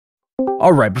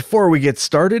All right, before we get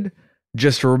started,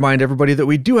 just to remind everybody that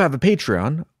we do have a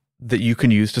Patreon that you can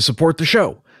use to support the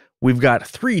show. We've got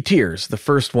 3 tiers. The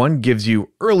first one gives you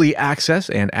early access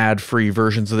and ad-free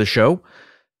versions of the show.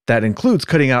 That includes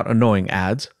cutting out annoying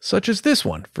ads, such as this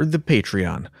one for the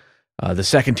Patreon. The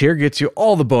second tier gets you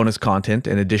all the bonus content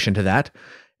in addition to that.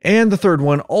 And the third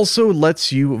one also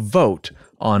lets you vote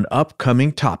on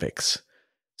upcoming topics.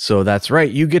 So that's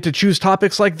right, you get to choose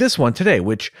topics like this one today,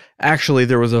 which actually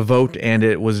there was a vote and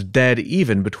it was dead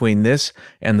even between this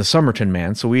and the Somerton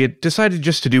Man. So we had decided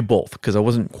just to do both because I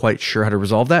wasn't quite sure how to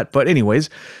resolve that. But anyways,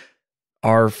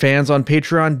 our fans on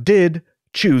Patreon did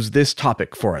choose this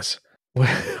topic for us.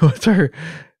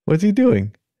 What's he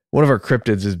doing? One of our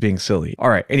cryptids is being silly.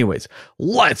 All right, anyways,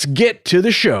 let's get to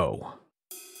the show.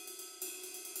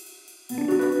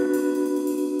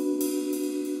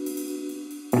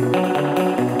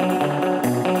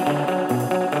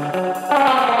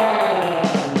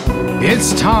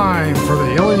 It's time for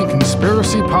the Alien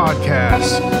Conspiracy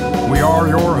Podcast. We are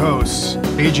your hosts,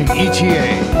 Agent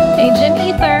ETA, Agent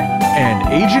Ether, and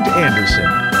Agent Anderson.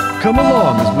 Come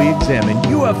along as we examine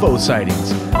UFO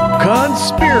sightings,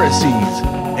 conspiracies,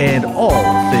 and all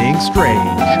things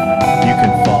strange. You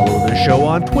can follow the show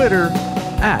on Twitter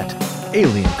at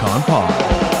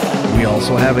AlienConPod. We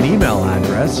also have an email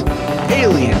address,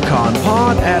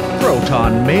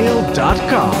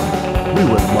 alienconpod@protonmail.com. We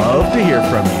would love to hear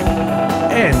from you.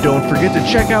 And don't forget to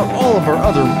check out all of our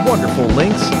other wonderful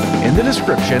links in the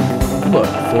description. Look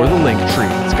for the link tree.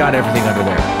 It's got everything under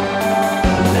there.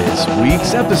 This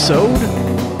week's episode,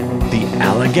 the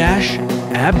Allagash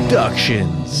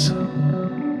Abductions.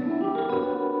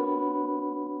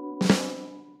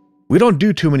 We don't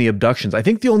do too many abductions. I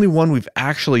think the only one we've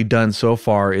actually done so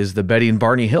far is the Betty and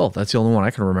Barney Hill. That's the only one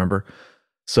I can remember.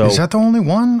 So is that the only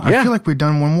one? Yeah. I feel like we've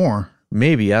done one more.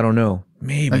 Maybe, I don't know.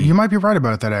 Maybe. You might be right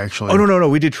about that, actually. Oh, no.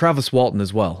 We did Travis Walton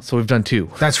as well. So we've done 2.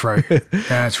 That's right.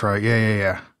 That's right.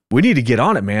 Yeah. We need to get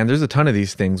on it, man. There's a ton of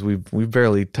these things. We've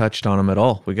barely touched on them at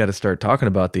all. We got to start talking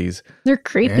about these. They're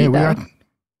creepy, Hey, though.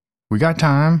 we got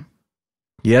time.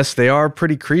 Yes, they are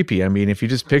pretty creepy. I mean, if you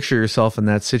just picture yourself in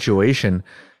that situation,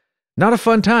 not a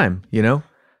fun time, you know?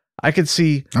 I could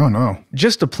see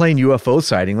just a plain UFO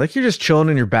sighting. Like you're just chilling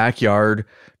in your backyard,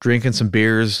 drinking some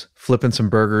beers, flipping some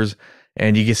burgers,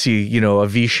 and you can see, a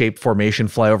V-shaped formation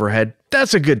fly overhead.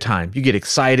 That's a good time. You get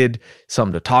excited,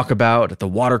 something to talk about at the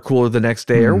water cooler the next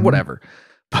day or whatever.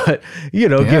 But,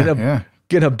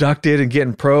 getting abducted and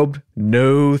getting probed,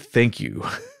 no thank you.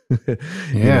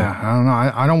 Yeah, I don't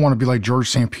know. I don't want to be like George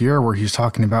St. Pierre where he's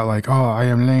talking about like, oh, I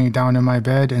am laying down in my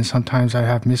bed and sometimes I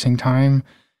have missing time.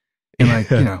 And like,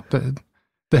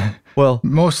 well,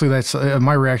 mostly that's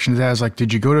my reaction to that is like,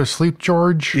 did you go to sleep,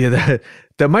 George? Yeah,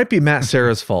 that might be Matt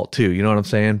Serra's fault too. You know what I'm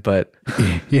saying? But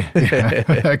yeah,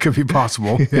 that could be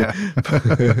possible. Yeah,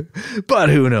 but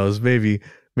who knows? Maybe.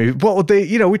 Well,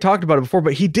 we talked about it before,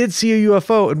 but he did see a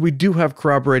UFO, and we do have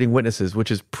corroborating witnesses, which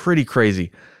is pretty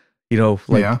crazy.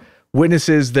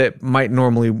 Witnesses that might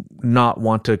normally not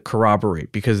want to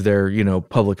corroborate because they're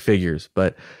public figures.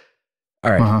 But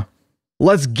all right,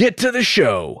 let's get to the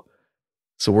show.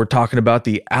 So we're talking about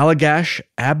the Allagash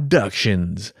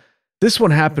Abductions. This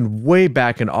one happened way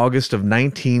back in August of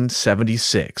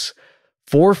 1976.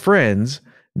 4 friends.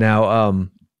 Now,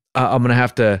 I'm gonna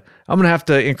have to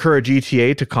encourage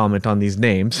ETA to comment on these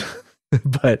names,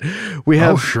 but we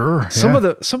have some of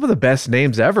the best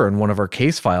names ever in one of our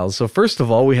case files. So first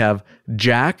of all, we have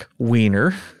Jack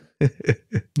Wiener.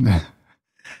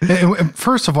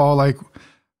 First of all, like,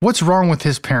 what's wrong with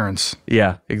his parents?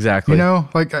 Yeah, exactly.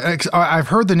 Like I've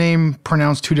heard the name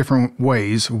pronounced 2 different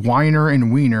ways, Weiner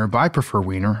and Wiener, but I prefer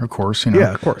Wiener, of course.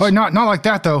 Yeah, of course. But not like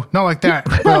that though. Not like that.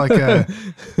 But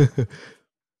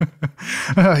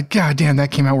like, God damn,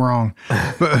 that came out wrong.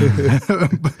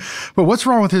 But what's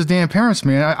wrong with his damn parents,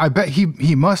 man? I bet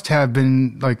he must have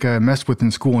been like messed with in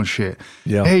school and shit.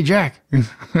 Yeah. Hey, Jack,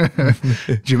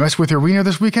 did you mess with your wiener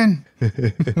this weekend?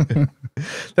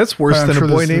 That's worse than a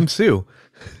boy named Sue.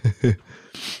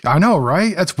 I know,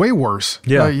 right? That's way worse.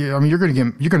 Yeah. I mean,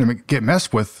 you're gonna get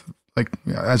messed with, like,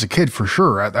 as a kid for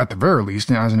sure, at the very least,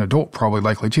 and as an adult probably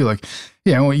likely too. Like,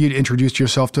 when you'd introduce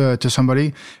yourself to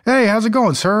somebody. Hey, how's it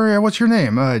going, sir? What's your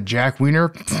name? Jack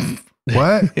Wiener.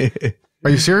 What? Are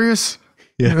you serious?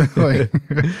 Yeah. Like,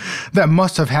 that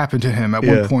must have happened to him at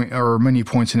one point or many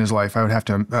points in his life. I would have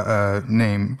to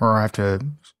name, or I have to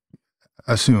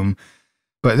assume.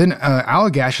 But then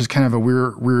Allagash is kind of a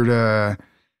weird a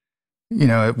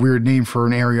weird name for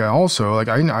an area also. Like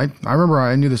I remember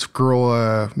I knew this girl,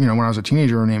 when I was a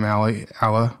teenager named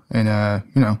Alla, and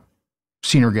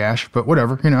seen her gash, but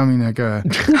whatever, I mean, like,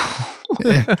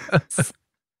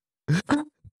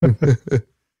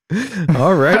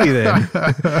 Alrighty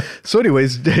then. So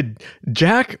anyways,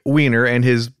 Jack Wiener and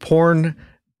his porn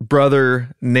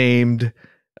brother named,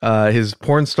 his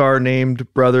porn star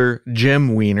named brother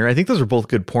Jim Wiener. I think those are both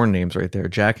good porn names right there.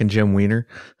 Jack and Jim Wiener.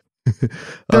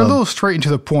 They're a little straight and to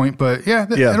the point, but yeah,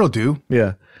 it'll do.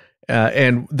 Yeah.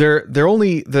 And they're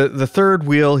only the third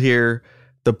wheel here.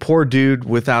 The poor dude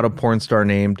without a porn star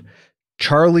named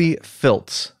Charlie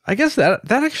Filtz. I guess that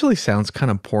actually sounds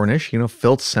kind of pornish. You know,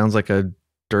 Filtz sounds like a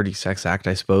dirty sex act,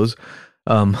 I suppose.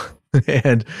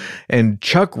 And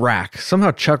Chuck Rack. Somehow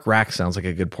Chuck Rack sounds like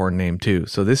a good porn name too.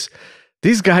 So these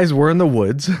guys were in the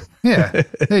woods. Yeah.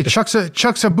 Hey, Chuck's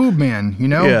a boob man, you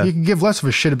know? Yeah. You can give less of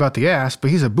a shit about the ass,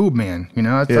 but he's a boob man, you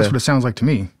know? That's what it sounds like to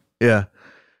me. Yeah.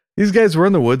 These guys were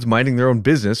in the woods minding their own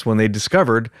business when they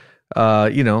discovered a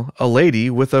lady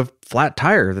with a flat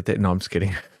tire I'm just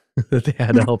kidding. That they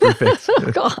had to help her fix.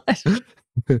 Oh, gosh.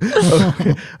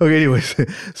 Okay, anyways.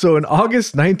 So in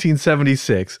August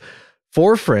 1976,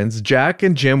 four friends, Jack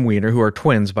and Jim Wiener, who are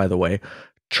twins, by the way,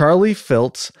 Charlie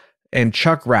Filtz and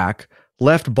Chuck Rack,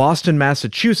 left Boston,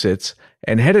 Massachusetts,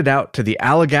 and headed out to the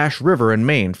Allagash River in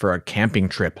Maine for a camping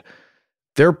trip.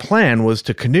 Their plan was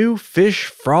to canoe, fish,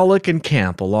 frolic, and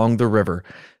camp along the river.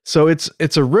 So it's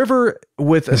a river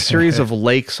with a series of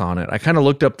lakes on it. I kind of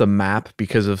looked up the map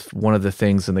because of one of the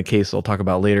things in the case I'll talk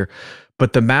about later.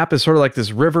 But the map is sort of like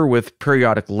this river with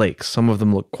periodic lakes. Some of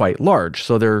them look quite large.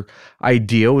 So their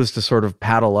idea was to sort of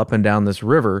paddle up and down this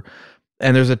river.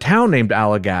 And there's a town named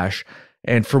Allagash.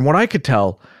 And from what I could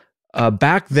tell,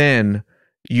 back then,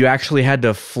 you actually had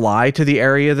to fly to the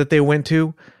area that they went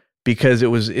to because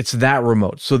it's that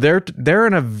remote. So they're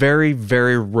in a very,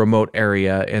 very remote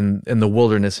area in the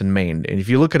wilderness in Maine. And if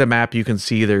you look at a map, you can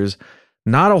see there's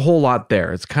not a whole lot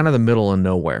there. It's kind of the middle of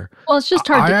nowhere. Well, it's just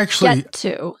hard to get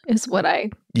to, is what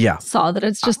I saw, that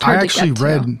it's just hard to get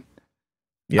to.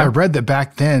 I read that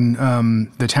back then,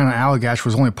 the town of Allagash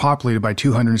was only populated by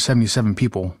 277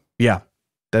 people. Yeah.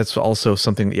 That's also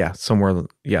something, somewhere,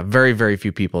 very, very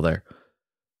few people there.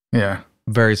 Yeah.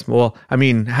 Very small. Well, I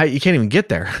mean, you can't even get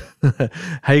there. How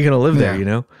are you going to live there, you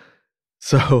know?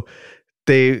 So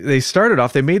they started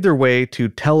off, they made their way to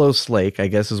Telos Lake, I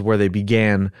guess is where they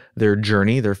began their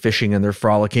journey, their fishing and their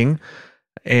frolicking.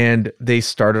 And they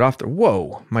started off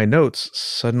whoa, my notes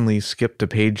suddenly skipped to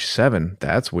page 7.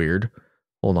 That's weird.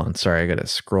 Hold on. Sorry, I got to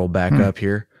scroll back up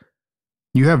here.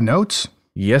 You have notes?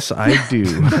 Yes, I do.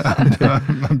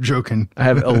 I'm joking. I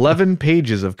have 11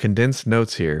 pages of condensed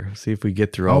notes here. See if we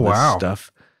get through all this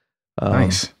stuff.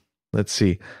 Nice. Let's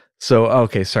see. So,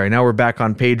 okay, sorry. Now we're back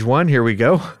on page 1. Here we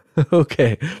go.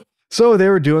 Okay. So they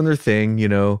were doing their thing, you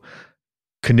know,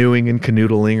 canoeing and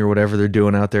canoodling or whatever they're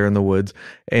doing out there in the woods.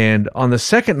 And on the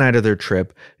second night of their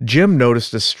trip, Jim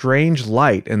noticed a strange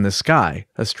light in the sky,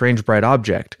 a strange bright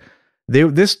object.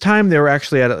 This time they were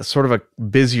actually at a sort of a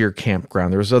busier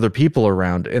campground. There was other people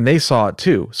around and they saw it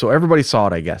too. So everybody saw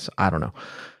it, I guess. I don't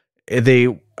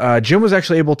know. Jim was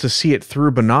actually able to see it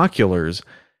through binoculars,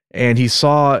 and he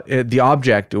saw the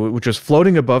object, which was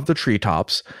floating above the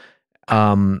treetops.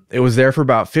 It was there for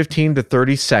about 15 to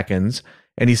 30 seconds.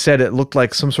 And he said it looked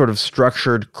like some sort of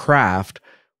structured craft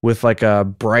with like a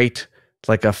bright,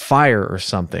 like a fire or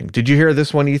something. Did you hear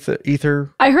this one,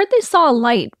 Ether? I heard they saw a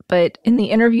light, but in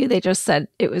the interview, they just said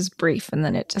it was brief and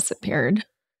then it disappeared.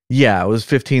 Yeah, it was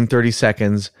 15, 30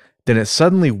 seconds. Then it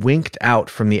suddenly winked out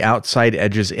from the outside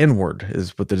edges inward,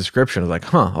 is what the description is like.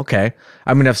 Huh, okay.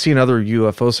 I mean, I've seen other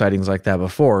UFO sightings like that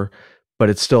before, but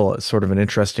it's still sort of an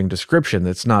interesting description.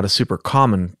 That's not a super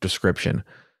common description.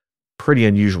 Pretty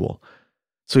unusual.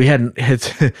 So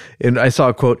and I saw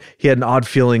a quote, he had an odd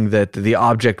feeling that the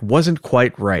object wasn't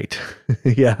quite right.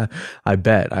 Yeah, I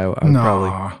bet.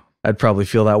 I'd probably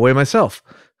feel that way myself.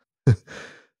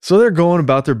 So they're going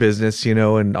about their business, you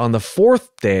know, and on the 4th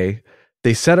day,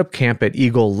 they set up camp at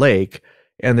Eagle Lake,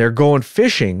 and they're going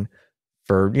fishing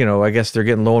for, you know, I guess they're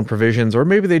getting low on provisions, or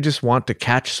maybe they just want to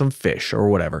catch some fish or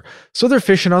whatever. So they're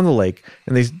fishing on the lake,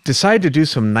 and they decide to do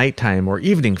some nighttime or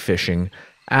evening fishing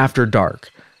after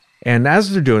dark. And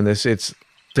as they're doing this,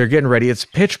 they're getting ready. It's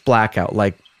pitch black out.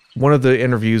 Like one of the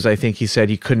interviews, I think he said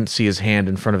he couldn't see his hand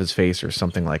in front of his face or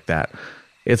something like that.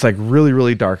 It's like really,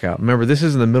 really dark out. Remember, this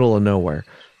is in the middle of nowhere.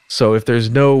 So if there's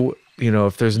no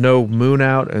moon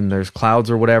out and there's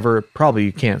clouds or whatever, probably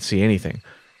you can't see anything.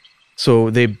 So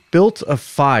they built a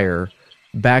fire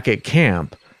back at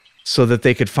camp so that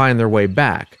they could find their way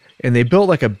back. And they built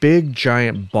like a big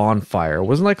giant bonfire. It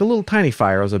wasn't like a little tiny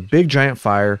fire. It was a big giant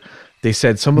fire. They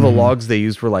said some of the logs they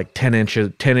used were like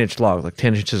 10-inch logs, like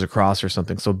 10 inches across or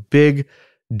something. So big,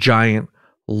 giant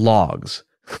logs.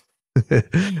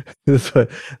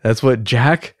 That's what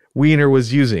Jack wiener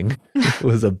was using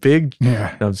was a big...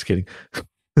 Yeah. No, I'm just kidding.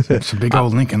 It's a big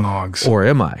old Lincoln Logs. Or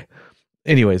am I?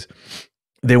 Anyways,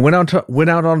 they went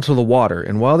out onto the water,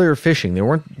 and while they were fishing,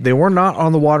 they were not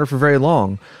on the water for very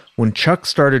long when Chuck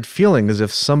started feeling as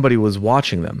if somebody was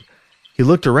watching them. He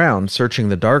looked around, searching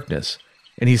the darkness,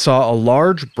 and he saw a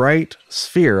large, bright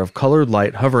sphere of colored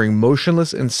light hovering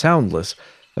motionless and soundless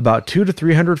about 200 to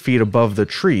 300 feet above the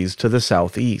trees to the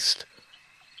southeast.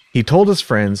 He told his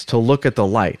friends to look at the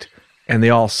light, and they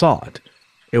all saw it.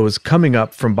 It was coming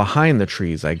up from behind the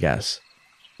trees, I guess.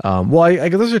 I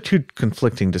guess those are two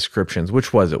conflicting descriptions.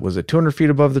 Which was it? Was it 200 feet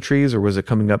above the trees, or was it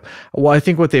coming up? Well, I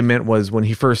think what they meant was when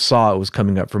he first saw it was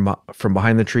coming up from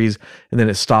behind the trees, and then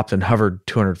it stopped and hovered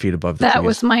 200 feet above the trees. That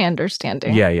was my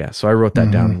understanding. Yeah. So I wrote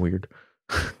that down weird.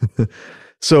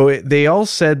 So they all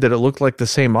said that it looked like the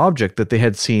same object that they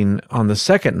had seen on the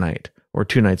second night, or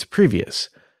 2 nights previous.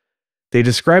 They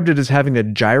described it as having a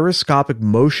gyroscopic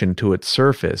motion to its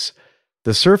surface.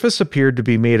 The surface appeared to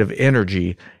be made of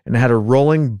energy and had a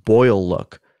rolling boil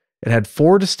look. It had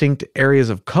 4 distinct areas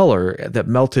of color that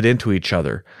melted into each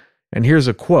other. And here's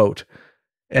a quote.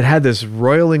 It had this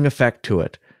roiling effect to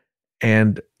it,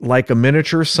 and like a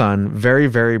miniature sun, very,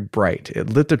 very bright. It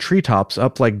lit the treetops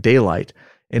up like daylight,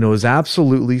 and it was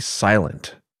absolutely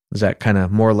silent. Is that kind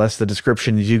of more or less the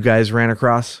description you guys ran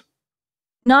across?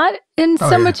 Not in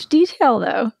much detail,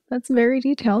 though. That's very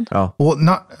detailed. Oh, well,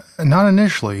 not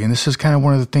initially, and this is kind of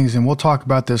one of the things, and we'll talk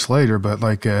about this later. But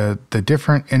like the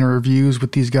different interviews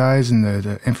with these guys and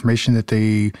the information that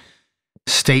they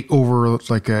state over,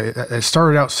 like it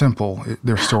started out simple,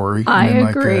 their story. I and then,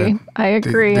 agree. I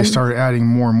agree. They started adding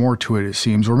more and more to it. It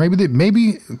seems, or maybe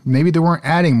they weren't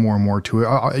adding more and more to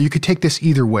it. You could take this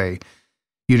either way.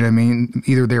 You know what I mean?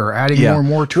 Either they were adding more and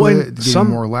more to it, getting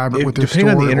more elaborate with their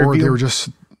story, or they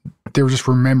were just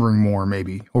remembering more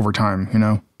maybe over time, you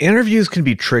know? Interviews can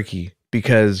be tricky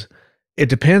because it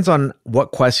depends on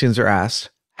what questions are asked,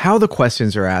 how the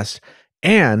questions are asked,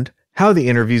 and how the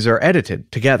interviews are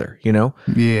edited together, you know?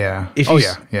 Yeah.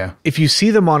 Yeah. If you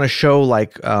see them on a show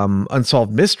like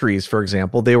Unsolved Mysteries, for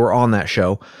example, they were on that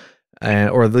show,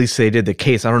 or at least they did the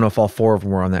case. I don't know if all 4 of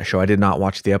them were on that show. I did not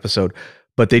watch the episode.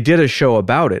 But they did a show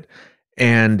about it,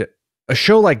 and a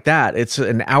show like that, it's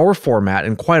an hour format,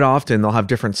 and quite often they'll have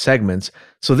different segments.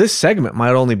 So this segment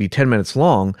might only be 10 minutes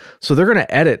long. So they're going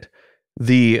to edit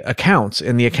the accounts,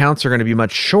 and the accounts are going to be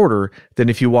much shorter than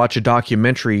if you watch a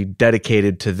documentary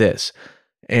dedicated to this.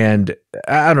 And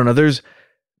I don't know,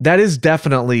 that is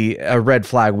definitely a red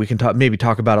flag. We can maybe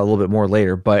talk about it a little bit more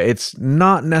later, but it's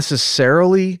not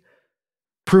necessarily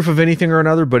proof of anything or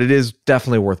another, but it is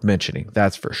definitely worth mentioning.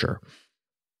 That's for sure.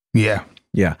 Yeah.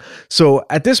 So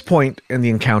at this point in the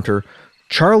encounter,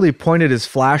 Charlie pointed his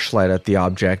flashlight at the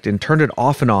object and turned it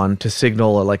off and on to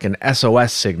signal like an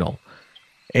SOS signal.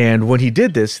 And when he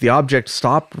did this, the object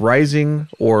stopped rising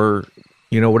or,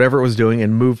 whatever it was doing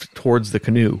and moved towards the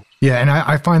canoe. Yeah. And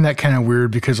I find that kind of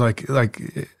weird because like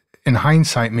in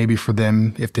hindsight, maybe for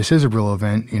them, if this is a real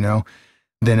event,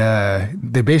 then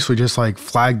they basically just like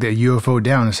flag the UFO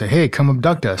down and say, hey, come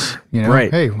abduct us,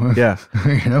 Right. Hey, yeah.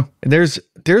 And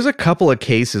there's a couple of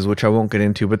cases, which I won't get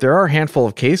into, but there are a handful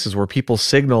of cases where people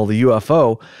signal the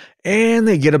UFO and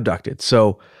they get abducted.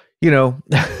 So,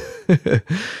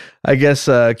 I guess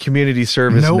community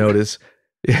service notice.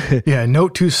 Yeah.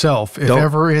 Note to self, if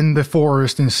ever in the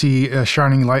forest and see a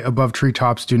shining light above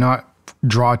treetops, do not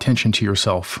draw attention to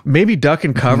yourself. Maybe duck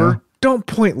and cover. Don't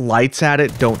point lights at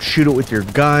it. Don't shoot it with your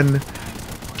gun.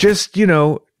 Just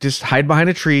hide behind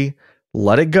a tree,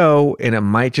 let it go, and it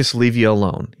might just leave you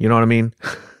alone. You know what I mean?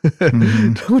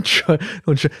 Mm-hmm. Don't try.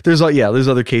 There's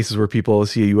other cases where people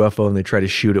see a UFO and they try to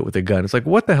shoot it with a gun. It's like,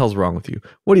 what the hell's wrong with you?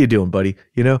 What are you doing, buddy?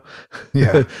 Yeah.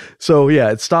 So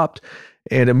it stopped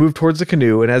and it moved towards the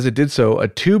canoe. And as it did so, a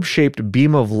tube-shaped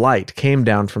beam of light came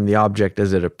down from the object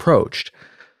as it approached.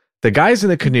 The guys in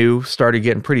the canoe started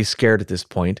getting pretty scared at this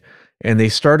point. And they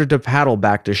started to paddle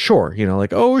back to shore,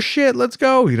 like, oh shit, let's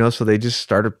go, so they just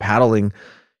started paddling,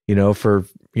 for,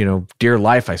 dear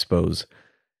life, I suppose.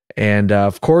 And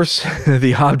of course,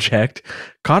 the object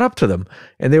caught up to them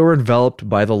and they were enveloped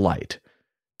by the light.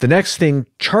 The next thing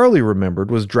Charlie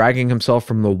remembered was dragging himself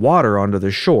from the water onto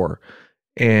the shore.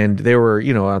 And they were,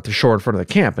 at the shore in front of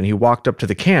the camp. And he walked up to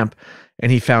the camp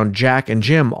and he found Jack and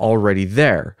Jim already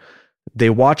there.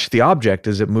 They watched the object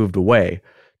as it moved away.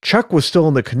 Chuck was still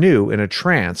in the canoe in a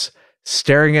trance,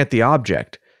 staring at the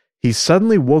object. He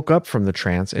suddenly woke up from the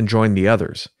trance and joined the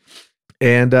others.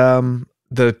 And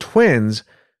the twins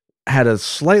had a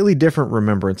slightly different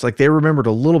remembrance. Like they remembered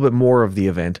a little bit more of the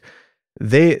event.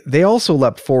 They also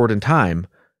leapt forward in time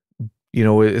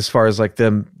as far as like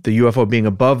the UFO being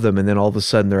above them and then all of a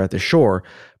sudden they're at the shore.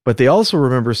 But they also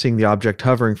remember seeing the object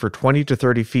hovering for 20 to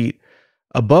 30 feet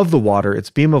above the water, its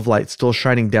beam of light still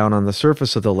shining down on the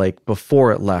surface of the lake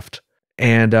before it left.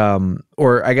 And,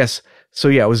 or I guess, so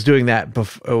yeah, it was doing that.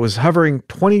 It was hovering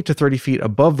 20 to 30 feet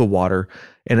above the water,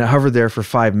 and it hovered there for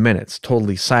 5 minutes,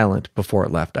 totally silent before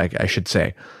it left, I should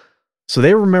say. So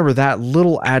they remember that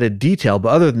little added detail, but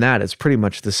other than that, it's pretty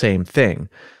much the same thing.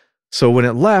 So when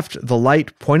it left, the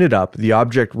light pointed up, the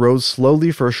object rose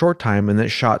slowly for a short time, and then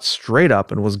shot straight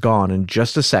up and was gone in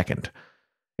just a second,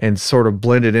 and sort of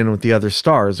blended in with the other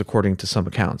stars, according to some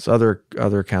accounts. Other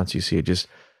accounts, you see it just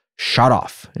shot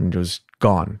off and it was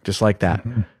gone, just like that,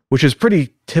 which is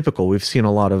pretty typical. We've seen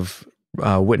a lot of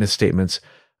witness statements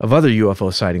of other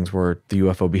UFO sightings where the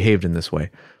UFO behaved in this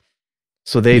way.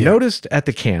 So they noticed at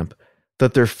the camp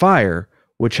that their fire,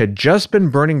 which had just been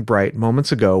burning bright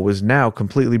moments ago, was now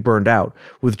completely burned out,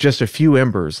 with just a few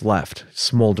embers left,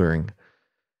 smoldering.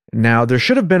 Now, there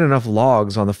should have been enough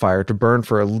logs on the fire to burn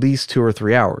for at least 2 or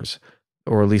 3 hours,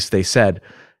 or at least they said,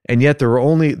 and yet they were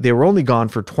only gone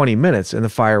for 20 minutes and the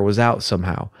fire was out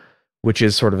somehow, which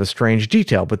is sort of a strange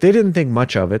detail, but they didn't think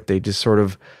much of it. They just sort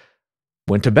of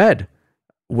went to bed,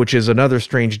 which is another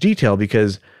strange detail,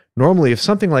 because normally if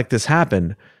something like this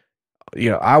happened,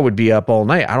 I would be up all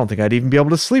night. I don't think I'd even be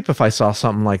able to sleep if I saw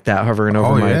something like that hovering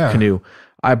over my canoe.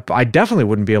 I definitely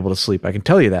wouldn't be able to sleep. I can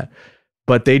tell you that.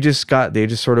 But they just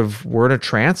sort of were in a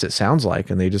trance, it sounds like,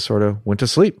 and they just sort of went to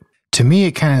sleep. To me,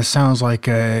 it kind of sounds like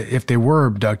if they were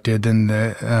abducted, then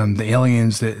the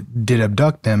aliens that did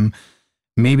abduct them,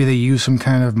 maybe they used some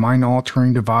kind of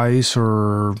mind-altering device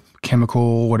or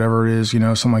chemical, whatever it is,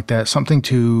 something like that, something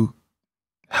to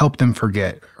help them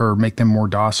forget or make them more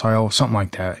docile, something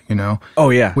like that, Oh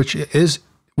yeah. Which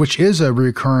is a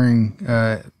recurring,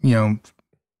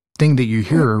 thing that you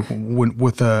hear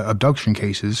with abduction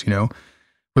cases,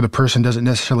 where the person doesn't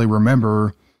necessarily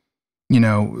remember,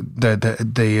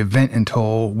 the event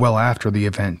until well after the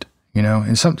event,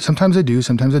 and sometimes they do,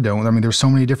 sometimes they don't. I mean, there's so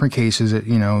many different cases that,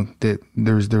 that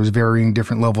there's varying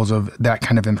different levels of that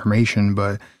kind of information,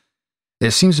 but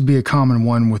it seems to be a common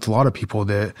one with a lot of people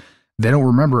that they don't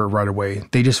remember it right away.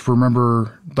 They just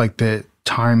remember like that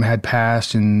time had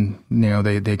passed, and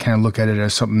they kind of look at it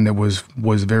as something that was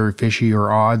very fishy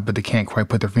or odd, but they can't quite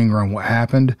put their finger on what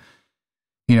happened.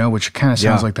 Which kind of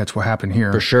sounds like that's what happened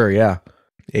here. For sure, yeah.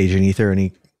 Agent Ether,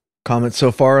 any comments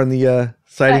so far on the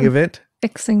sighting event?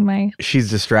 Fixing my... She's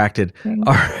distracted. thing.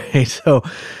 All right, so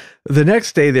the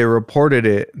next day they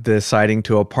reported the sighting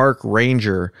to a park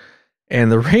ranger,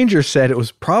 and the ranger said it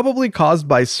was probably caused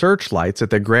by searchlights at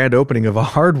the grand opening of a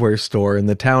hardware store in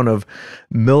the town of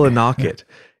Millinocket.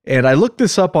 And I looked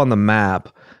this up on the map,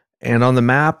 and on the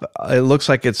map, it looks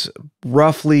like it's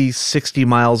roughly 60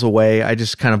 miles away. I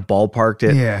just kind of ballparked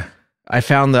it. Yeah. I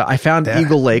found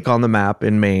Eagle Lake on the map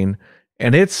in Maine,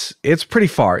 and it's pretty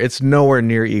far. It's nowhere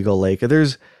near Eagle Lake.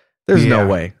 There's no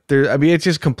way. It's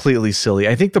just completely silly.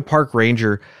 I think the park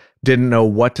ranger didn't know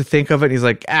what to think of it. He's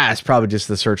like, it's probably just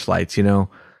the searchlights,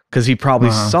 because he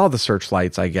probably saw the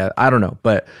searchlights, I guess. I don't know.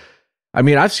 But I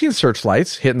mean, I've seen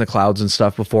searchlights hitting the clouds and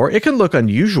stuff before. It can look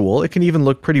unusual. It can even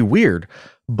look pretty weird,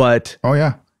 but oh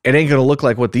yeah, it ain't going to look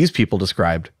like what these people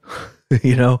described,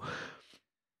 Oh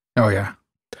yeah.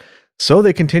 So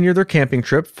they continued their camping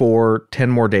trip for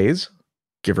 10 more days,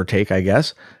 give or take, I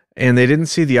guess. And they didn't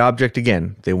see the object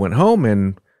again. They went home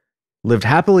and lived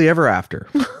happily ever after.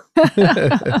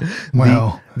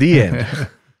 Well, the end.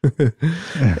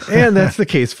 And that's the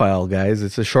case file, guys.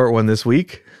 It's a short one this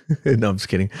week. No, I'm just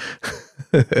kidding.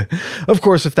 Of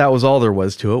course, if that was all there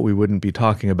was to it, we wouldn't be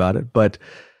talking about it. But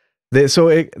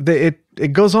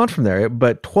it goes on from there.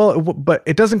 But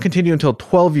it doesn't continue until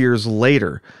 12 years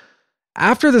later.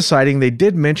 After the sighting, they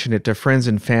did mention it to friends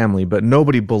and family, but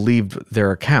nobody believed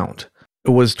their account. It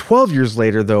was 12 years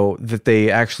later, though, that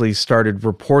they actually started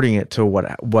reporting it to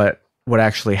what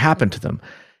actually happened to them.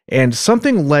 And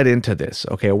something led into this.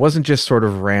 Okay, it wasn't just sort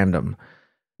of random.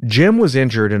 Jim was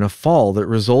injured in a fall that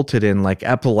resulted in like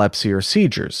epilepsy or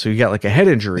seizures. So you got like a head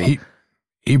injury.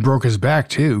 He broke his back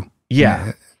too.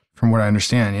 Yeah. From what I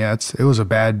understand. Yeah, it was a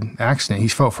bad accident. He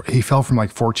fell from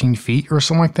like 14 feet or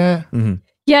something like that. Mm-hmm.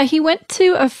 Yeah, he went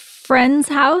to a friend's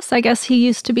house. I guess he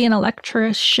used to be an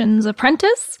electrician's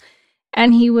apprentice,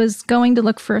 and he was going to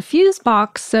look for a fuse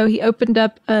box. So he opened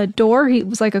up a door. It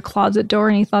was like a closet door,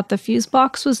 and he thought the fuse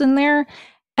box was in there,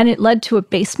 and it led to a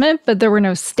basement, but there were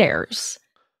no stairs.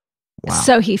 Wow.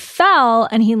 So he fell,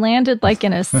 and he landed like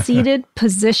in a seated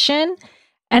position,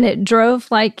 and it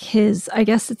drove like he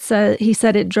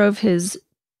said it drove his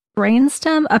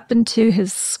brainstem up into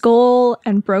his skull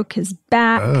and broke his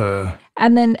back.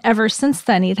 And then ever since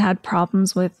then, he'd had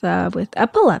problems with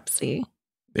epilepsy.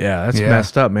 Yeah, that's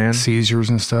messed up, man. Seizures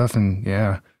and stuff, and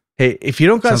Hey, if you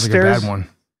don't got sounds stairs, like a bad one,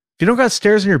 if you don't got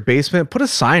stairs in your basement, put a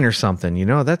sign or something. You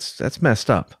know, that's messed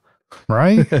up,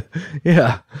 right?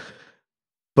 Yeah.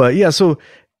 But yeah, so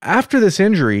after this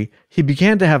injury, he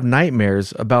began to have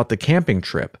nightmares about the camping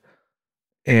trip.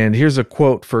 And here's a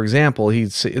quote, for example,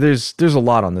 there's a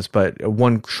lot on this, but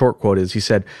one short quote is, he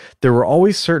said, "There were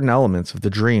always certain elements of the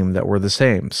dream that were the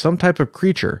same. Some type of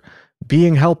creature,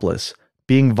 being helpless,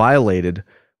 being violated,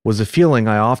 was a feeling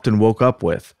I often woke up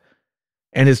with."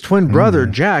 And his twin brother,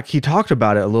 Jack, he talked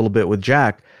about it a little bit with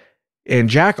Jack, and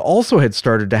Jack also had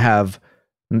started to have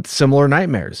similar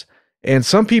nightmares. And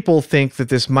some people think that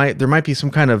there might be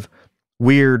some kind of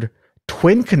weird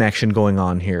twin connection going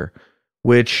on here,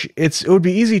 which it would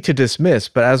be easy to dismiss.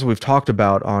 But as we've talked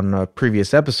about on a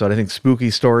previous episode, I think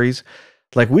spooky stories,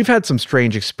 like we've had some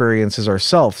strange experiences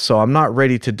ourselves. So I'm not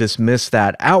ready to dismiss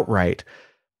that outright.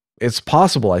 It's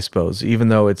possible, I suppose, even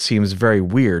though it seems very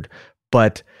weird.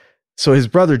 But so his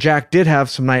brother Jack did have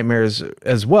some nightmares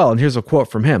as well. And here's a quote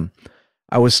from him.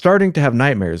 "I was starting to have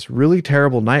nightmares, really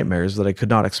terrible nightmares that I could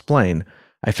not explain.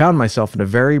 I found myself in a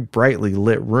very brightly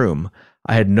lit room.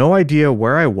 I had no idea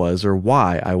where I was or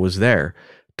why I was there.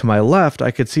 To my left, I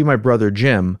could see my brother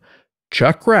Jim,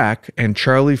 Chuck Rack, and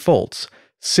Charlie Foltz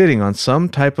sitting on some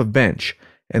type of bench,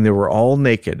 and they were all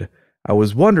naked. I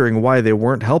was wondering why they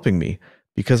weren't helping me,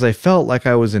 because I felt like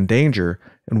I was in danger,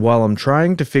 and while I'm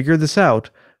trying to figure this out,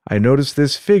 I noticed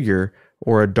this figure,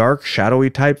 or a dark,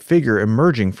 shadowy type figure,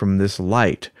 emerging from this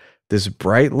light, this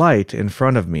bright light in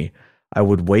front of me. I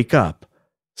would wake up,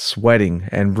 sweating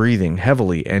and breathing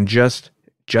heavily, and just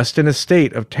in a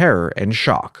state of terror and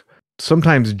shock.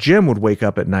 Sometimes Jim would wake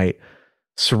up at night,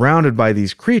 surrounded by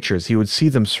these creatures. He would see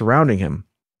them surrounding him.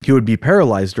 He would be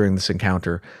paralyzed during this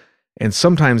encounter, and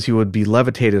sometimes he would be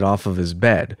levitated off of his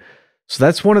bed." So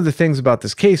that's one of the things about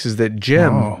this case, is that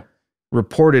Jim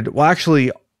reported, well,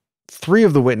 actually, 3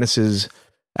 of the witnesses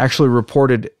actually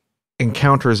reported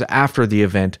encounters after the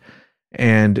event,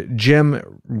 and Jim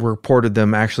reported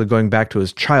them actually going back to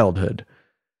his childhood.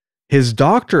 His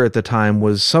doctor at the time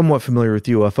was somewhat familiar with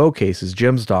UFO cases,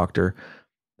 Jim's doctor,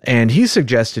 and he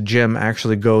suggested Jim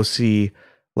actually go see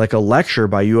like a lecture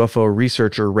by UFO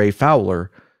researcher Ray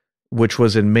Fowler, which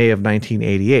was in May of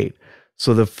 1988.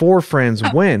 So the 4 friends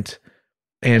went,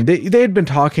 and they had been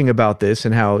talking about this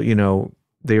and how, you know,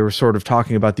 they were sort of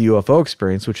talking about the UFO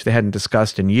experience, which they hadn't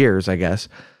discussed in years, I guess.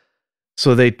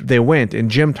 So they went,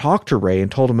 and Jim talked to Ray and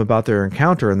told him about their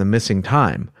encounter and the missing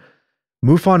time.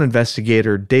 MUFON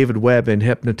investigator David Webb and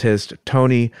hypnotist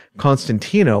Tony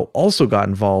Constantino also got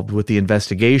involved with the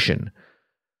investigation.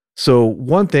 So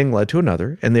one thing led to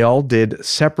another, and they all did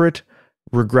separate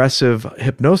regressive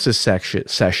hypnosis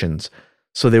sessions.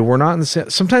 So they were not in the same.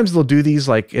 Sometimes they'll do these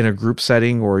like in a group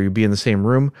setting, or you'd be in the same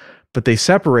room, but they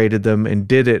separated them and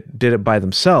did it by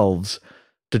themselves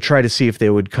to try to see if they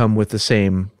would come with the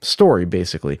same story,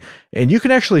 basically. And you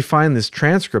can actually find this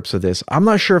transcripts of this. I'm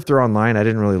not sure if they're online. I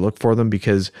didn't really look for them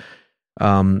because,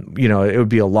 you know, it would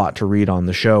be a lot to read on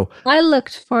the show. I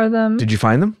looked for them. Did you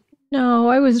find them? No,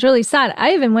 I was really sad.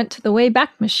 I even went to the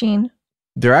Wayback Machine.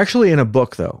 They're actually in a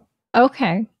book, though.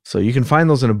 Okay. So you can find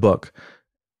those in a book.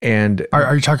 And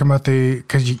are you talking about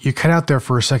because you cut out there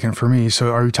for a second for me.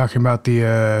 So are you talking about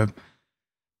the,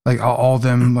 like all of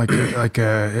them, like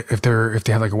if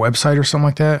they have like a website or something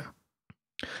like that?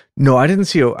 No, I didn't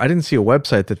see a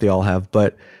website that they all have,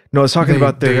 but no, I was talking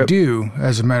about they do,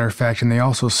 as a matter of fact, and they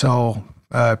also sell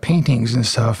paintings and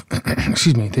stuff.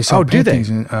 Excuse me, they sell paintings.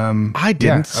 Do they? And I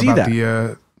didn't see about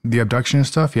that. The abduction and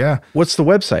stuff. Yeah. What's the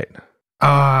website?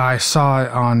 I saw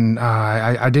it on.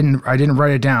 I didn't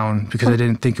write it down because I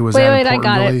didn't think it was that important. I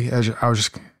got really. it. I was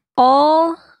just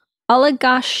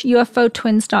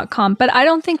AllagashUFOTwins.com, but I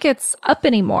don't think it's up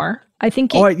anymore. I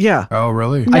think. Yeah. Oh,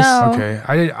 really? No. Okay.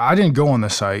 I didn't go on the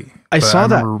site. I saw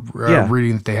that.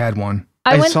 Reading that they had one.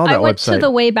 I went website. to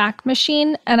the Wayback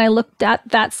Machine and I looked at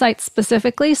that site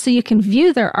specifically, so you can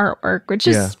view their artwork, which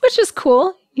is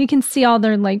cool. You can see all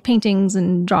their like paintings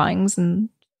and drawings and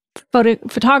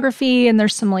photography, and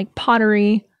there's some like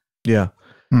pottery. Yeah.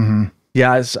 Mm-hmm.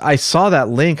 Yeah, I saw that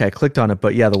link. I clicked on it,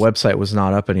 but yeah, the website was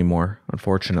not up anymore,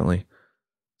 unfortunately.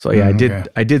 So yeah,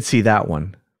 I did see that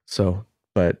one. So,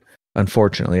 but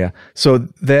unfortunately, yeah. So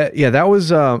that was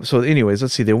so anyways,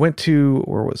 let's see. They went to,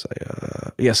 where was I?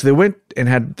 So they went and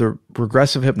had the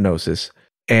regressive hypnosis,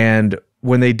 and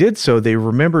when they did so, they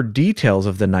remembered details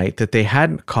of the night that they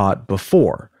hadn't caught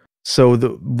before. So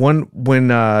when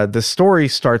the story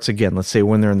starts again, let's say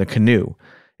when they're in the canoe,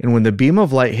 and when the beam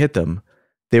of light hit them,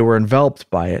 They were enveloped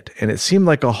by it, and it seemed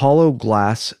like a hollow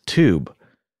glass tube.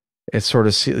 It sort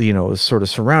of, was sort of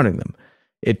surrounding them.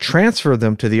 It transferred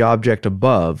them to the object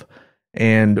above.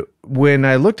 And when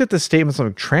I looked at the statements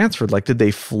like transferred, like, did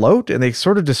they float? And they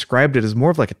sort of described it as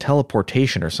more of like a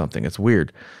teleportation or something. It's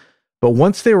weird. But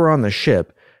once they were on the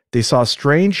ship, they saw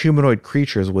strange humanoid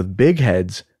creatures with big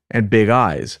heads and big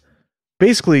eyes.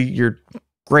 Basically, your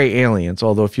gray aliens,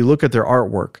 although if you look at their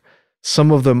artwork,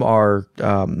 some of them are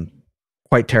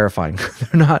quite terrifying.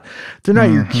 They're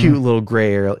not your cute little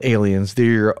gray aliens. They're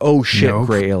your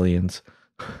gray aliens.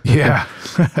 Yeah.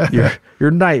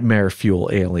 your nightmare fuel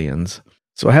aliens.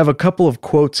 So I have a couple of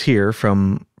quotes here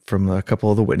from a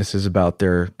couple of the witnesses about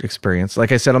their experience.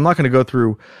 Like I said, I'm not going to go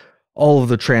through all of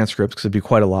the transcripts because it'd be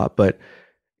quite a lot, but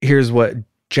here's what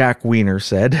Jack Weiner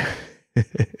said.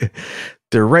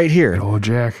 They're right here. Good old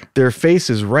Jack. Their face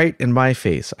is right in my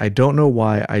face. I don't know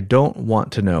why. I don't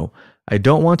want to know. I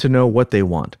don't want to know what they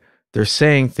want. They're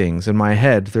saying things in my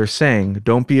head. They're saying,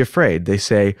 don't be afraid. They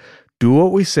say, do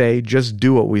what we say. Just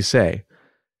do what we say.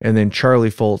 And then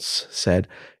Charlie Foltz said,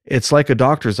 it's like a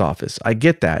doctor's office. I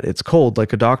get that. It's cold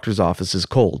like a doctor's office is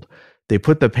cold. They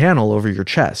put the panel over your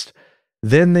chest.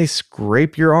 Then they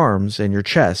scrape your arms and your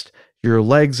chest, your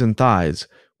legs and thighs.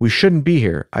 We shouldn't be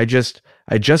here. I just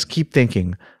keep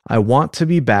thinking, I want to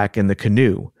be back in the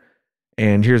canoe.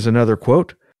 And here's another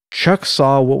quote. Chuck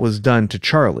saw what was done to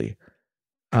Charlie.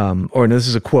 This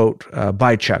is a quote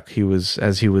by Chuck.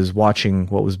 As he was watching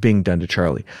what was being done to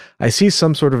Charlie. I see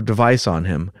some sort of device on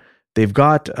him. They've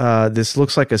got, this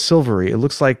looks like a silvery. It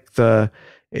looks like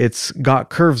it's got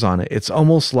curves on it. It's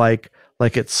almost like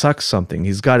it sucks something.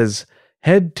 He's got his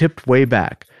head tipped way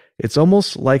back. It's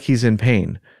almost like he's in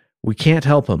pain. We can't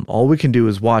help him. All we can do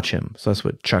is watch him. So that's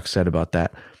what Chuck said about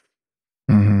that.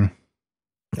 Mm-hmm.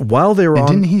 While they were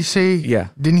didn't he say? Yeah.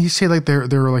 Didn't he say like they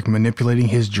were like manipulating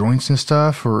his joints and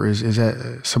stuff, or is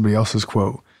that somebody else's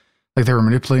quote? Like they were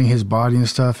manipulating his body and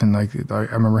stuff, and like I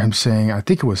remember him saying, I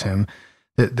think it was him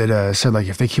that said like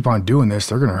if they keep on doing this,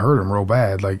 they're gonna hurt him real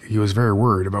bad. Like he was very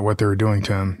worried about what they were doing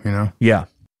to him. You know? Yeah,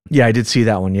 I did see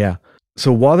that one. Yeah.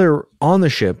 So while they're on the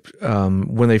ship,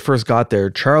 when they first got there,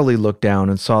 Charlie looked down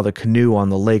and saw the canoe on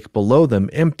the lake below them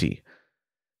empty.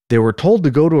 They were told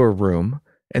to go to a room,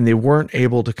 and they weren't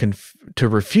able to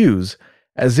refuse,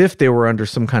 as if they were under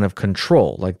some kind of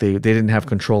control, like they didn't have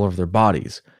control over their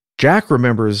bodies. Jack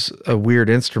remembers a weird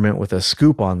instrument with a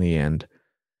scoop on the end,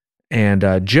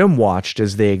 and Jim watched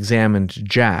as they examined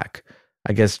Jack.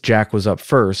 I guess Jack was up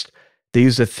first. They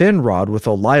used a thin rod with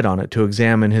a light on it to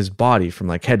examine his body from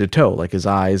like head to toe, like his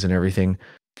eyes and everything.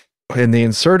 And they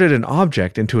inserted an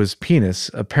object into his penis,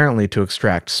 apparently to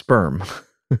extract sperm.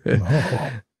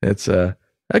 Oh. It's that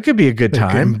could be a good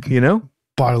time, you know?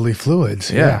 Bodily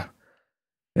fluids. Yeah.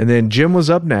 And then Jim was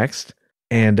up next,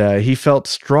 and he felt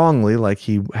strongly like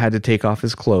he had to take off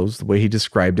his clothes, the way he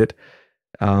described it.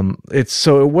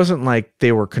 It wasn't like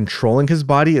they were controlling his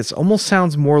body. It almost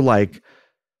sounds more like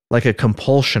a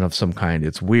compulsion of some kind.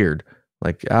 It's weird.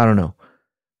 Like, I don't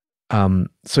know.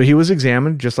 So he was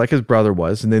examined just like his brother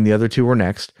was, and then the other two were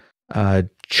next.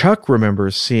 Chuck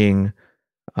remembers seeing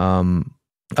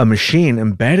a machine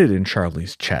embedded in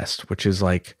Charlie's chest, which is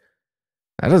like,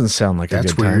 that doesn't sound like a good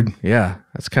time. That's weird. Yeah,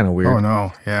 that's kind of weird. Oh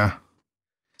no, yeah.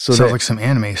 So sounds like some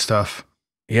anime stuff.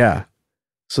 Yeah.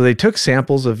 So they took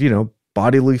samples of,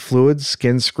 bodily fluids,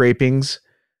 skin scrapings,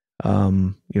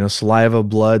 saliva,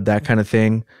 blood, that kind of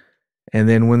thing. And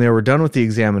then when they were done with the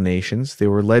examinations, they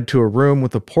were led to a room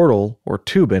with a portal or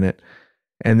tube in it,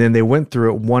 and then they went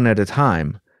through it one at a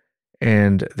time.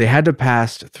 And they had to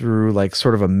pass through like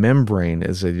sort of a membrane,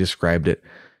 as they described it.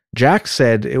 Jack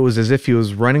said it was as if he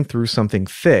was running through something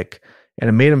thick, and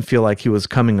it made him feel like he was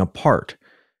coming apart.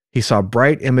 He saw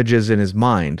bright images in his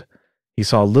mind. He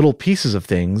saw little pieces of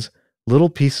things, little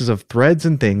pieces of threads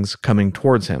and things coming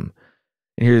towards him.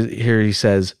 And here he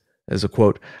says, as a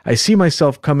quote, I see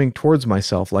myself coming towards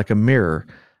myself like a mirror.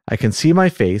 I can see my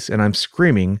face, and I'm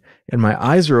screaming, and my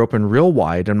eyes are open real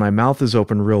wide, and my mouth is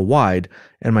open real wide,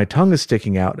 and my tongue is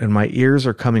sticking out, and my ears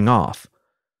are coming off.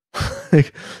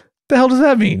 Like, the hell does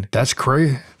that mean? That's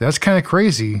crazy. That's kind of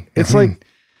crazy. It's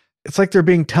like they're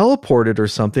being teleported or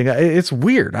something. It's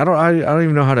weird. I don't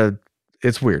even know how to.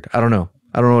 It's weird. I don't know.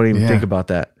 I don't know what to even think about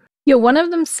that. Yeah, one of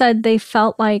them said they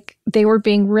felt like they were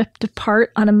being ripped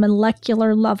apart on a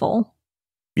molecular level.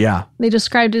 Yeah. They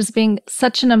described it as being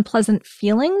such an unpleasant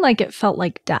feeling, like it felt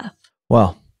like death.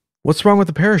 Well, what's wrong with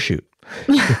the parachute?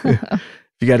 You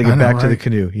got to get back to the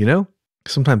canoe,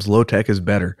 Sometimes low tech is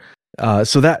better.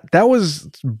 So that was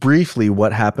briefly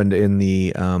what happened in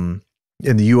the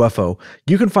in the UFO.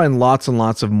 You can find lots and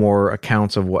lots of more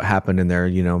accounts of what happened in there,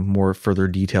 more further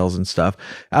details and stuff.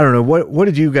 I don't know. What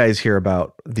did you guys hear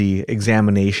about the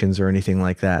examinations or anything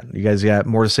like that? You guys got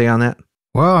more to say on that?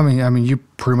 Well, I mean, you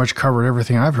pretty much covered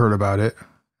everything I've heard about it.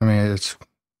 I mean,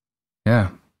 yeah.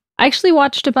 I actually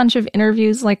watched a bunch of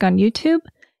interviews like on YouTube,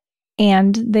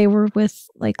 and they were with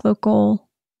like local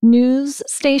news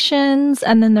stations.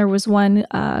 And then there was one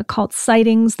called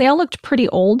Sightings. They all looked pretty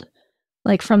old,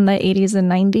 like from the 80s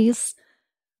and 90s.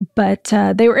 But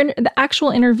they were in the actual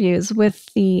interviews with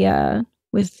the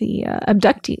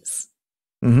abductees.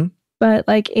 Mm-hmm. But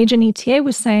like Agent ETA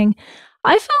was saying,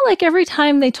 I felt like every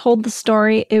time they told the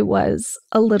story, it was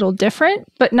a little different,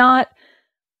 but not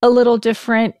a little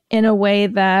different in a way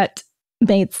that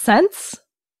made sense.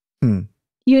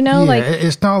 Yeah, like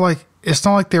it's not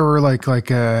like they were like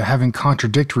having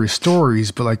contradictory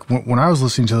stories, but like when I was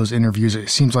listening to those interviews, it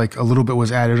seems like a little bit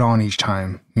was added on each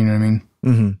time. You know what I mean?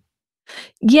 Mm-hmm.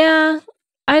 Yeah,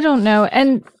 I don't know.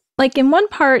 And like in one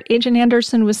part, Agent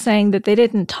Anderson was saying that they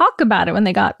didn't talk about it when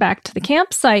they got back to the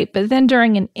campsite. But then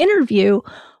during an interview,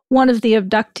 one of the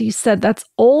abductees said that's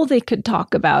all they could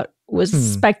talk about was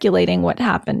speculating what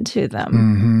happened to them.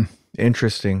 Mm-hmm.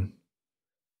 Interesting.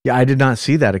 Yeah, I did not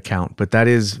see that account, but that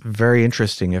is very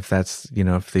interesting if that's,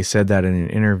 if they said that in an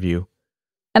interview.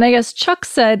 And I guess Chuck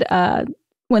said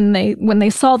when they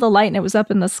saw the light and it was up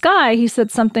in the sky, he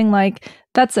said something like,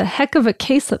 "That's a heck of a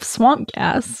case of swamp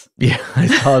gas." Yeah, I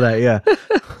saw that. Yeah.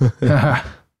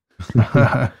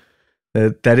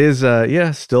 That is,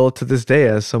 still to this day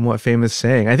a somewhat famous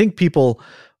saying. I think people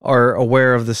are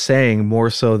aware of the saying more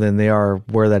so than they are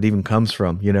where that even comes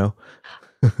from,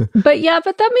 But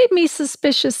that made me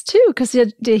suspicious too, because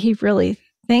did he really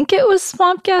think it was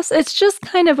swamp gas? It's just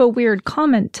kind of a weird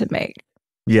comment to make.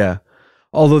 Yeah.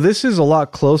 Although this is a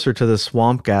lot closer to the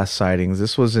swamp gas sightings.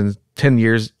 This was in 10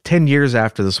 years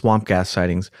after the swamp gas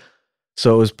sightings.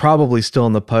 So it was probably still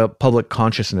in the public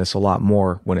consciousness a lot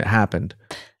more when it happened.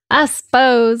 I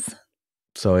suppose.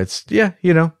 So it's,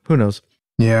 who knows?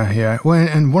 Yeah. Well,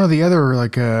 and one of the other,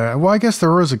 I guess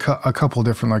there was a couple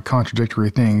different, like, contradictory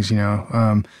things,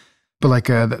 but like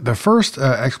the first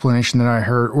explanation that I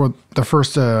heard, or the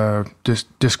first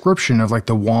description of like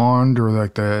the wand or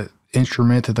like the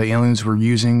instrument that the aliens were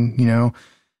using,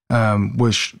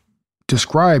 was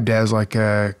described as like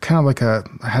a kind of like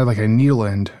had like a needle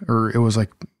end, or it was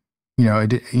like,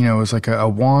 it was like a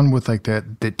wand with like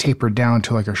that tapered down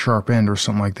to like a sharp end or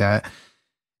something like that.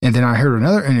 And then I heard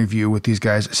another interview with these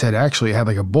guys that said actually it had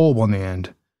like a bulb on the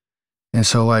end. And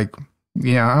so like,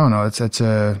 I don't know, it's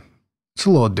a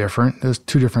little different. There's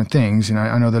two different things. And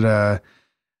I know that,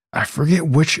 I forget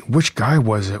which guy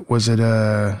was it. Was it,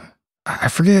 I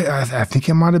forget. I think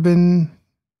it might've been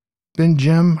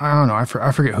Jim. I don't know. I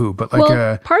forget who, but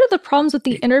like, part of the problems with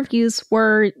the interviews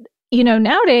were,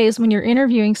 nowadays when you're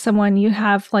interviewing someone, you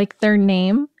have like their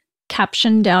name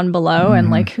captioned down below and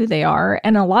like who they are.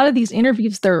 And a lot of these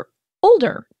interviews, they're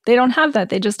older. They don't have that.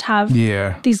 They just have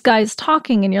these guys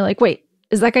talking and you're like, wait,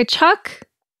 is that guy Chuck?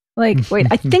 Like, wait,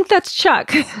 I think that's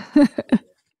Chuck.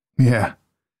 Yeah.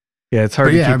 Yeah, it's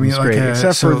hard to keep them straight,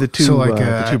 except for the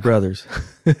two brothers.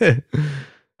 I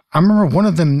remember one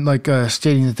of them like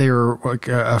stating that they were like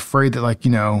afraid that like,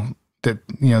 they're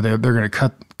going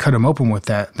to cut him open with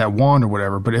that wand or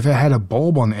whatever. But if it had a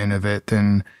bulb on the end of it,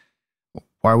 then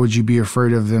why would you be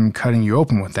afraid of them cutting you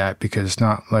open with that? Because it's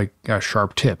not like a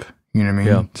sharp tip. You know what I mean?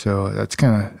 Yeah. So that's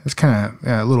kind of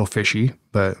a little fishy,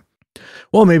 but.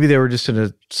 Well, maybe they were just in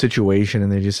a situation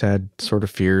and they just had sort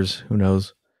of fears. Who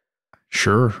knows?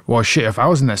 Sure. Well, shit, if I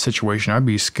was in that situation, I'd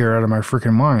be scared out of my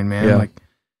freaking mind, man. Yeah. Like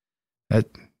that.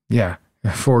 Yeah,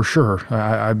 for sure.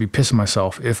 I'd be pissing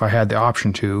myself if I had the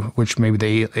option to, which maybe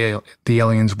the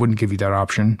aliens wouldn't give you that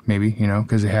option, maybe,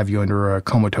 because they have you under a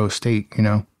comatose state,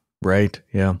 Right.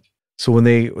 Yeah. So when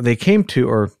they came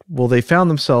to, they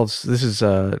found themselves, this is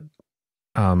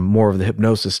more of the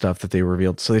hypnosis stuff that they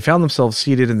revealed. So they found themselves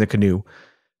seated in the canoe, in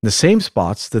the same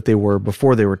spots that they were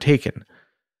before they were taken.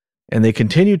 And they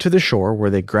continued to the shore where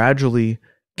they gradually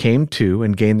came to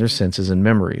and gained their senses and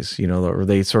memories, or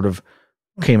they sort of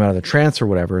came out of the trance or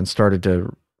whatever and started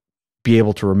to be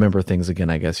able to remember things again,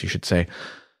 I guess you should say.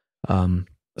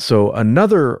 So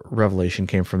another revelation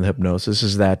came from the hypnosis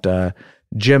is that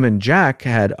Jim and Jack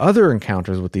had other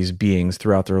encounters with these beings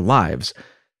throughout their lives.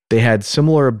 They had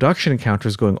similar abduction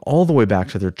encounters going all the way back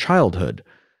to their childhood.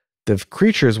 The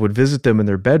creatures would visit them in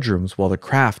their bedrooms while the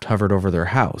craft hovered over their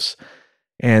house.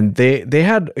 And they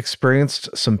had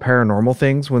experienced some paranormal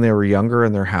things when they were younger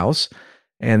in their house.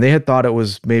 And they had thought it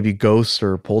was maybe ghosts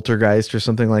or poltergeist or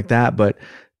something like that. But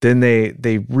then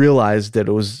they realized that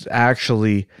it was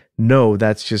actually no,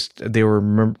 that's just they were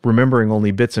remembering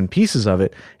only bits and pieces of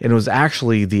it, and it was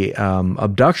actually the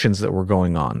abductions that were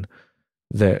going on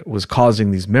that was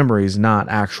causing these memories, not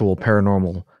actual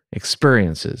paranormal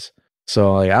experiences.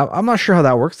 So like, I'm not sure how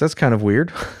that works. That's kind of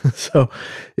weird. So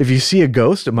if you see a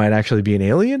ghost, it might actually be an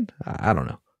alien. I don't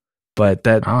know. But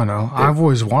I don't know. I've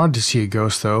always wanted to see a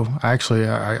ghost, though.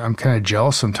 I'm kind of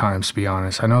jealous sometimes, to be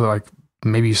honest. I know that like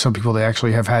maybe some people, they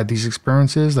actually have had these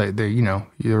experiences. Like they're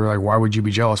like, why would you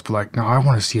be jealous? But like, no, I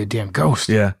want to see a damn ghost.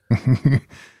 Yeah.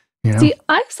 See,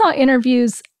 I saw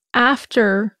interviews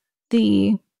after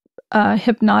the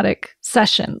hypnotic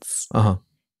sessions. Uh-huh.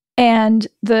 And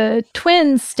the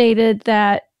twins stated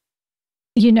that,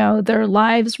 their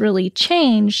lives really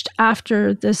changed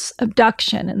after this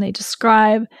abduction. And they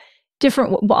describe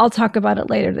I'll talk about it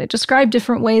later. They describe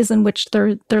different ways in which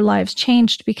their lives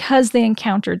changed because they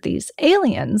encountered these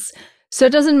aliens. So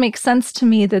it doesn't make sense to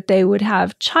me that they would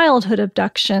have childhood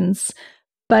abductions,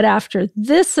 but after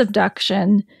this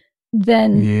abduction,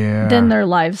 then their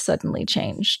lives suddenly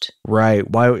changed. Right.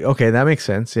 Why? Okay, that makes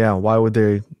sense. Yeah. Why would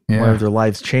their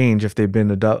lives change if they've been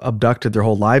abducted their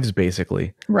whole lives,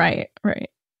 basically? Right.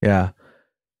 Yeah.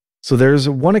 So there's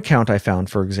one account I found,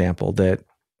 for example, that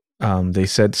they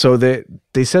said that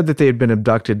they had been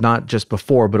abducted not just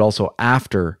before, but also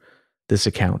after this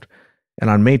account. And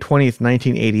on May 20th,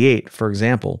 1988, for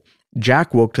example,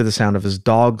 Jack woke to the sound of his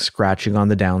dog scratching on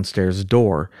the downstairs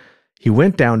door. He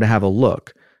went down to have a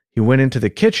look. He went into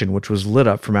the kitchen, which was lit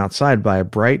up from outside by a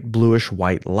bright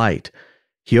bluish-white light.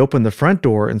 He opened the front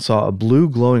door and saw a blue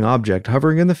glowing object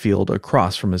hovering in the field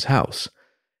across from his house.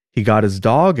 He got his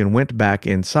dog and went back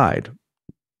inside.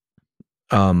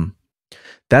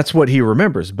 That's what he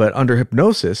remembers, but under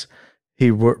hypnosis,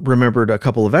 he remembered a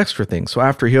couple of extra things. So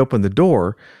after he opened the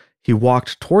door, he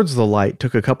walked towards the light,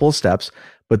 took a couple of steps,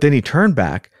 but then he turned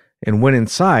back and went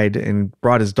inside and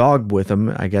brought his dog with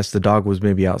him. I guess the dog was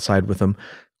maybe outside with him,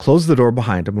 closed the door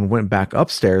behind him and went back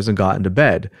upstairs and got into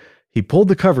bed. He pulled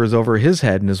the covers over his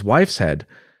head and his wife's head,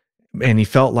 and he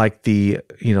felt like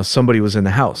somebody was in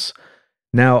the house.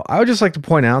 Now, I would just like to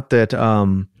point out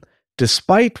that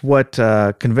despite what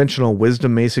conventional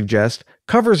wisdom may suggest,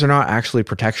 covers are not actually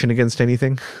protection against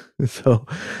anything. So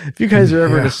if you guys are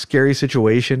ever in a scary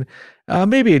situation,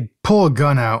 maybe pull a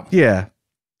gun out. Yeah.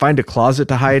 Find a closet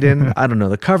to hide in. I don't know.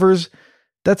 The covers,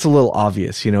 that's a little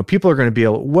obvious. People are going to be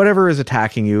able, whatever is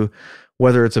attacking you,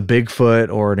 whether it's a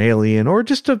Bigfoot or an alien or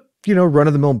just a,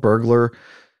 run-of-the-mill burglar,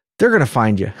 they're going to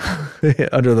find you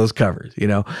under those covers,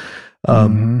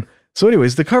 So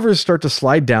anyways, the covers start to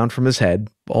slide down from his head,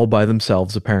 all by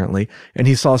themselves apparently, and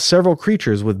he saw several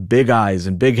creatures with big eyes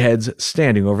and big heads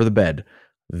standing over the bed.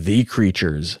 The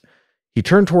creatures. He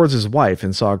turned towards his wife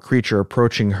and saw a creature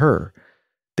approaching her.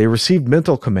 They received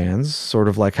mental commands, sort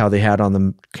of like how they had on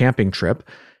the camping trip,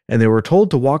 and they were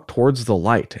told to walk towards the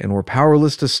light and were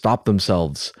powerless to stop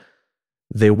themselves.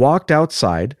 They walked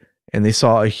outside, and they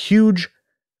saw a huge,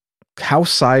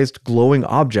 house-sized glowing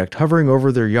object hovering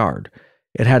over their yard.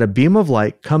 It had a beam of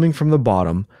light coming from the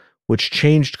bottom, which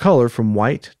changed color from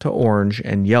white to orange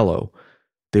and yellow.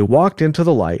 They walked into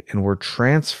the light and were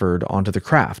transferred onto the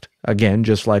craft, again,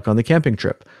 just like on the camping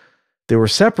trip. They were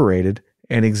separated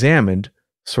and examined,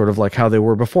 sort of like how they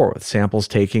were before, with samples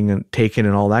taken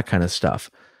and all that kind of stuff.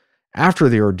 After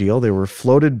the ordeal, they were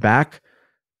floated back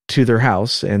to their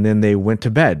house, and then they went to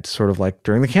bed, sort of like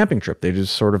during the camping trip. They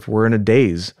just sort of were in a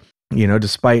daze.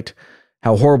 Despite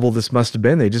how horrible this must have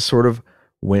been, they just sort of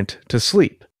went to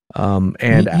sleep. And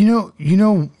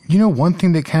one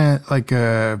thing that kind of like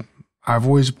I've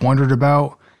always wondered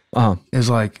about is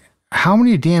like, how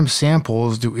many damn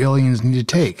samples do aliens need to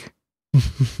take?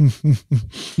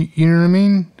 You know what I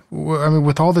mean? I mean,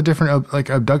 with all the different like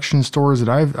abduction stories that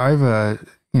I've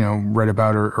read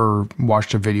about or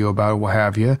watched a video about, what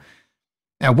have you.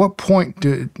 At what point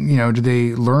do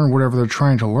they learn whatever they're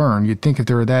trying to learn? You'd think if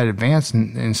they're that advanced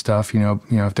and stuff,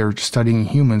 if they're studying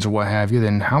humans or what have you,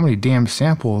 then how many damn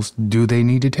samples do they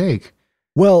need to take?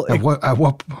 Well, at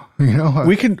what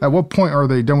point are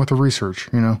they done with the research?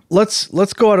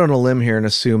 Let's go out on a limb here and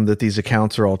assume that these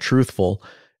accounts are all truthful.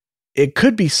 It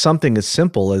could be something as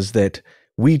simple as that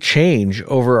we change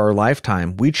over our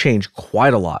lifetime. We change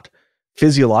quite a lot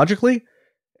physiologically.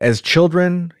 As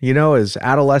children, as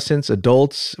adolescents,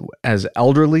 adults, as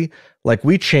elderly, like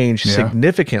we change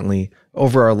significantly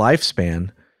over our lifespan.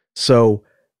 So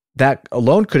that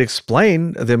alone could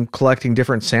explain them collecting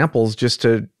different samples just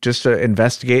to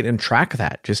investigate and track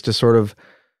that, just to sort of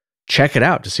check it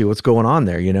out to see what's going on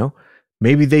there.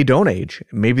 Maybe they don't age.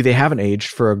 Maybe they haven't aged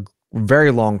for a very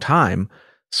long time.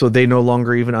 So they no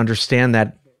longer even understand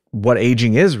that what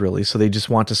aging is really. So they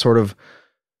just want to sort of,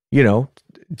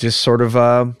 just sort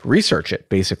of research it,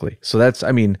 basically. So that's,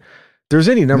 I mean, there's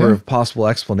any number of possible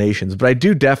explanations, but I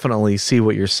do definitely see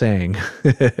what you're saying.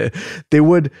 They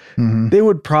would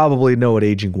probably know what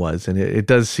aging was, and it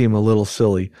does seem a little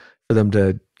silly for them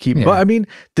to keep. But I mean,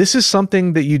 this is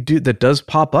something that you do that does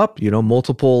pop up.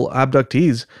 Multiple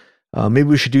abductees. Maybe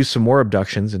we should do some more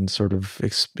abductions and sort of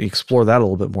explore that a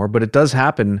little bit more. But it does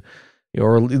happen,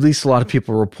 or at least a lot of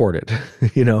people report it.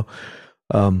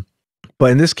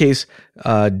 But in this case,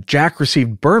 Jack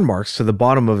received burn marks to the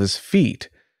bottom of his feet.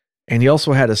 And he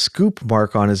also had a scoop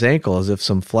mark on his ankle as if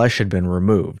some flesh had been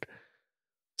removed.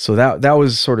 So that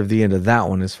was sort of the end of that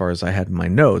one as far as I had in my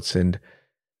notes. And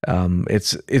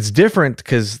it's different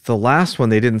because the last one,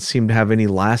 they didn't seem to have any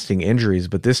lasting injuries.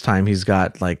 But this time he's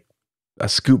got like a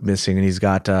scoop missing and he's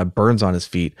got burns on his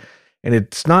feet. And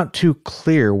it's not too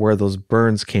clear where those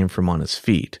burns came from on his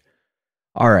feet.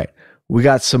 All right, we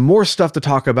got some more stuff to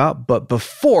talk about. But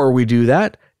before we do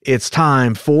that, it's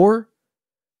time for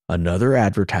another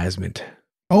advertisement.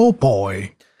 Oh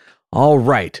boy. All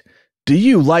right. Do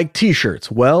you like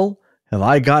t-shirts? Well, have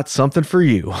I got something for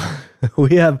you.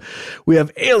 We have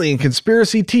Alien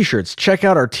Conspiracy t-shirts. Check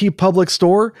out our TeePublic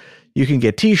store. You can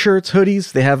get t-shirts,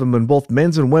 hoodies. They have them in both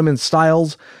men's and women's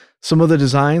styles. Some of the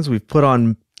designs we've put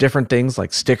on different things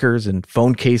like stickers and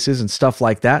phone cases and stuff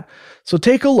like that. So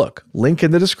take a look. Link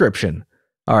in the description.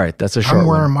 All right, that's a short one. I'm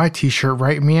wearing my t-shirt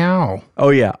right meow. Oh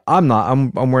yeah, I'm not.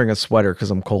 I'm wearing a sweater because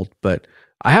I'm cold, but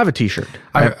I have a t-shirt.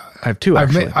 I have two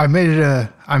actually. I made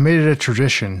it a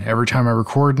tradition. Every time I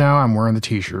record now, I'm wearing the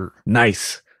t-shirt.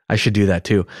 Nice. I should do that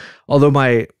too. Although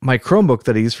my Chromebook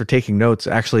that I use for taking notes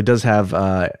actually does have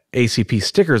ACP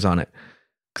stickers on it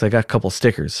because I got a couple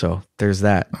stickers. So there's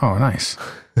that. Oh, nice.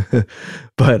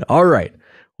 But all right.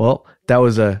 Well, that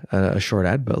was a short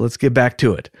ad, but let's get back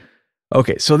to it.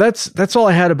 Okay, so that's all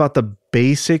I had about the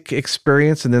basic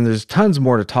experience, and then there's tons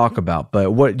more to talk about.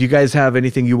 But what do you guys have?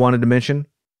 Anything you wanted to mention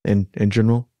in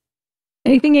general?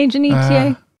 Anything, Agent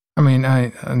ETA? I mean,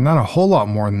 not a whole lot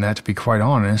more than that, to be quite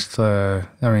honest. I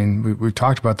mean, we've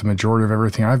talked about the majority of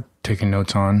everything I've taken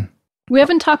notes on. We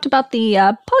haven't talked about the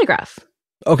polygraph.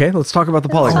 Okay, let's talk about the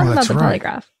polygraph. Let's talk about the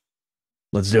polygraph.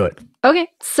 Let's do it. Okay,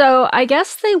 so I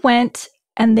guess they went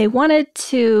and they wanted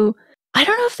to. I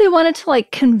don't know if they wanted to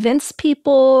like convince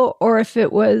people or if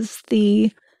it was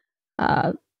the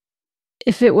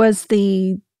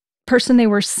person they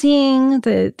were seeing,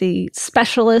 the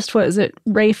specialist, what is it,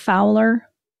 Ray Fowler,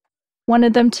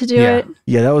 wanted them to do it.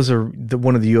 Yeah, that was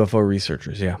one of the UFO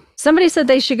researchers, yeah. Somebody said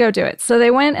they should go do it. So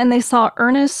they went and they saw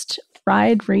Ernest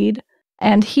Reed,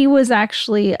 and he was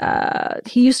actually,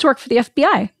 he used to work for the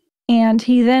FBI. And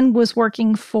he then was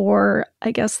working for,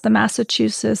 I guess, the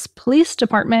Massachusetts Police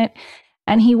Department.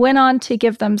 And he went on to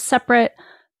give them separate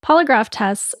polygraph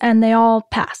tests, and they all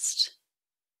passed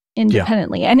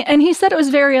independently. Yeah. And he said it was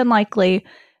very unlikely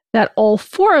that all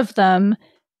four of them,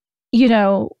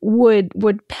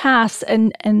 would pass.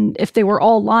 And if they were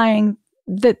all lying,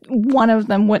 that one of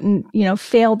them wouldn't,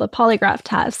 fail the polygraph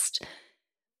test.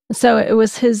 So it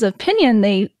was his opinion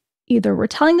they either were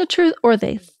telling the truth or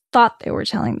they thought they were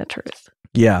telling the truth.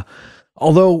 Yeah.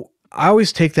 Although I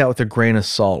always take that with a grain of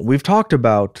salt. We've talked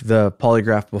about the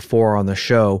polygraph before on the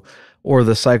show, or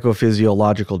the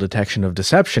psychophysiological detection of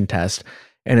deception test.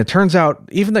 And it turns out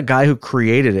even the guy who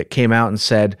created it came out and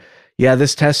said, yeah,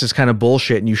 this test is kind of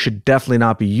bullshit and you should definitely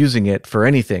not be using it for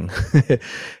anything.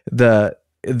 The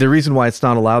reason why it's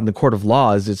not allowed in the court of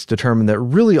law is it's determined that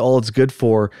really all it's good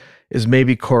for is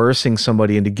maybe coercing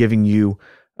somebody into giving you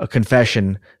a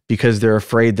confession because they're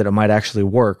afraid that it might actually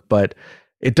work. But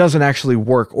it doesn't actually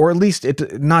work, or at least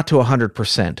not to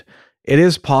 100%. It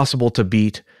is possible to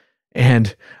beat.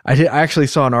 And I actually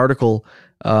saw an article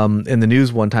in the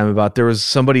news one time about there was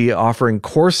somebody offering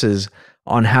courses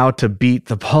on how to beat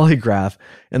the polygraph,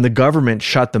 and the government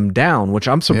shut them down, which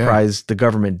I'm surprised the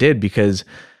government did, because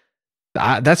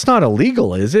that's not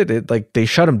illegal, is it? Like they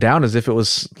shut them down as if it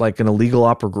was like an illegal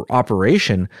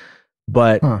operation.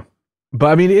 But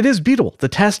I mean, it is beatable. The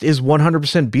test is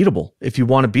 100% beatable if you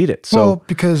want to beat it. So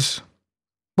because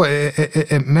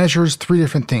it measures three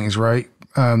different things, right?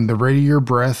 The rate of your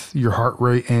breath, your heart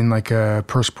rate, and like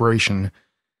perspiration.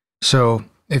 So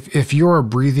if you're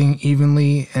breathing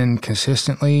evenly and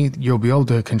consistently, you'll be able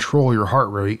to control your heart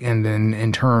rate, and then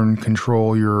in turn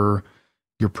control your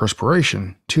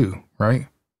perspiration too, right?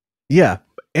 Yeah.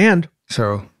 And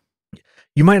so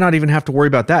you might not even have to worry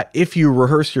about that. If you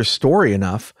rehearse your story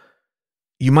enough,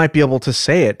 you might be able to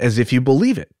say it as if you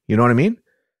believe it. You know what I mean?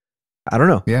 I don't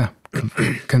know. Yeah.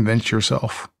 Convince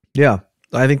yourself. Yeah.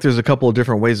 I think there's a couple of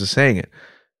different ways of saying it,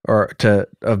 or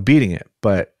of beating it,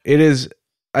 but it is,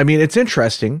 I mean, it's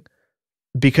interesting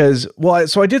because, well,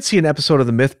 so I did see an episode of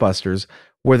the Mythbusters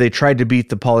where they tried to beat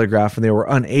the polygraph and they were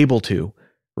unable to,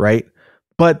 right?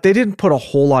 But they didn't put a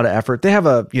whole lot of effort. They have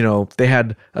they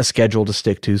had a schedule to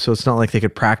stick to, so it's not like they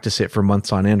could practice it for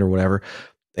months on end or whatever.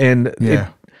 And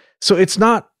so it's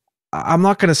not, I'm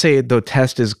not going to say the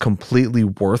test is completely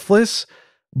worthless,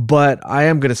 but I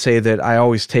am going to say that I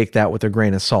always take that with a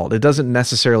grain of salt. It doesn't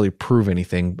necessarily prove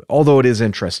anything, although it is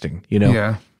interesting,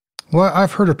 Yeah. Well,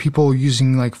 I've heard of people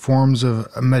using like forms of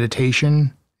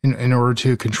meditation in order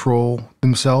to control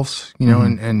themselves,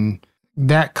 and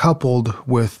that coupled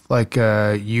with like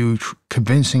you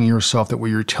convincing yourself that what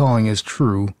you're telling is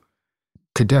true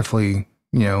could definitely,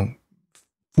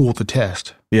 fool the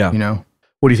test. Yeah.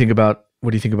 What do you think about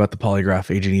the polygraph,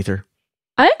 Agent Ether?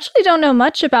 I actually don't know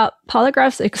much about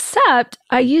polygraphs, except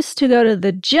I used to go to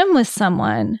the gym with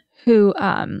someone who,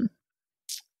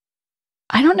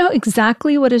 I don't know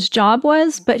exactly what his job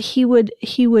was, but he would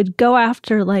go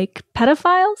after like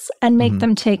pedophiles and make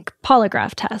them take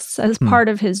polygraph tests as part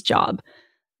of his job.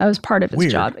 That was part of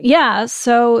his job. Yeah.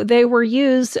 So they were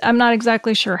used. I'm not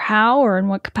exactly sure how or in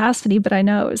what capacity, but I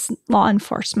know it was law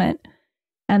enforcement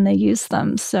and they used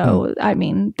them. So, I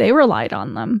mean, they relied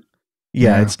on them.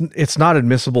 Yeah. It's not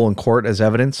admissible in court as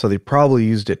evidence. So they probably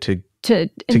used it to get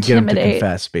him to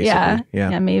confess, basically.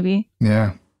 Yeah, maybe.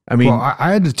 Yeah. I mean, well,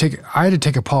 I had to take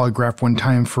a polygraph one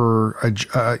time for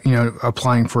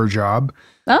applying for a job.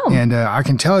 Oh, and I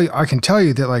can tell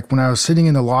you that like when I was sitting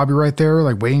in the lobby right there,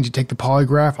 like waiting to take the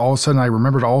polygraph, all of a sudden I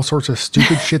remembered all sorts of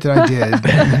stupid shit that I did,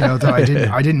 that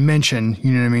I didn't mention.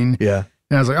 You know what I mean? Yeah.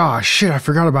 And I was like, oh shit, I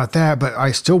forgot about that, but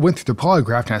I still went through the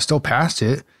polygraph and I still passed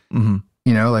it. Mm-hmm.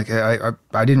 Like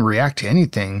I didn't react to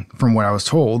anything from what I was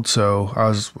told, so I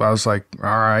was like, all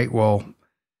right, well.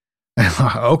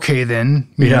 Okay, then,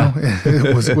 you know,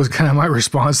 it was kind of my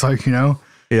response, like, yeah,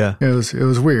 it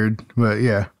was weird, but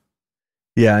yeah.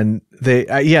 Yeah. And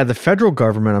the federal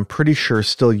government, I'm pretty sure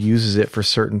still uses it for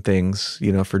certain things,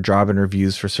 for job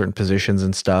interviews for certain positions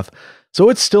and stuff. So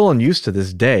it's still in use to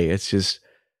this day. It's just,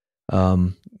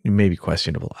 maybe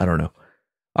questionable. I don't know.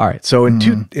 All right. So in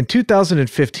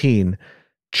 2015,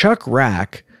 Chuck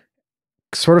Rack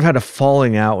sort of had a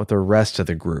falling out with the rest of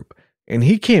the group. And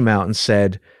he came out and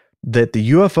said that the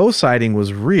UFO sighting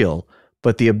was real,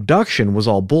 but the abduction was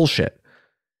all bullshit.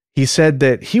 He said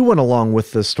that he went along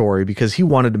with the story because he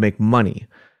wanted to make money.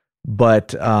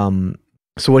 But so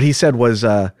what he said was,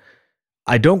 I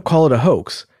don't call it a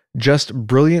hoax, just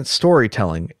brilliant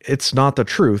storytelling. It's not the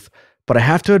truth, but I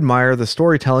have to admire the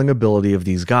storytelling ability of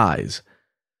these guys.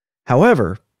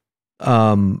 However,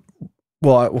 so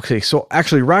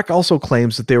actually Rack also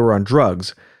claims that they were on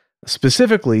drugs,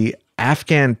 specifically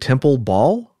Afghan Temple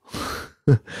Ball.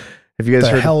 Have you guys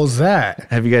heard? The hell is that?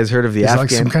 Have you guys heard of the Afghan like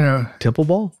some kind of Temple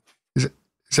Ball? Is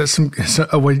that some?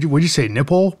 What did you say?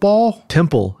 Nipple ball?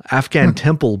 Temple Afghan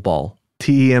Temple Ball.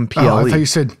 TEMPLE. Oh, I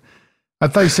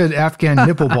thought you said Afghan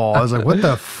nipple ball. I was like, what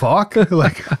the fuck?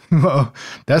 Like,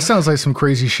 that sounds like some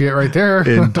crazy shit right there.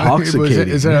 Intoxicating.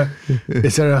 Is that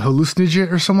a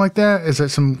hallucinogen or something like that? Is that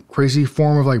some crazy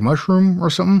form of like mushroom or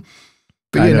something?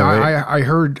 But right? I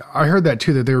heard that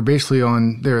too, that they were basically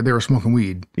they were smoking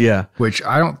weed. Yeah. Which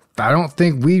I don't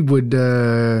think weed would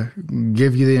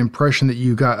give you the impression that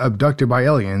you got abducted by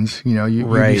aliens.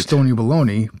 You'd be stony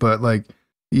baloney. But like,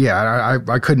 yeah,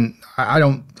 I couldn't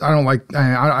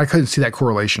see that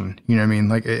correlation. You know what I mean?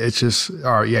 Like it's just,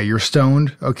 all right, yeah, you're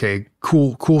stoned. Okay,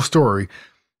 cool story.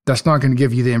 That's not going to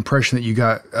give you the impression that you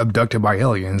got abducted by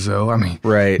aliens, though. I mean,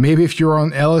 maybe if you're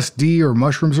on LSD or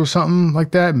mushrooms or something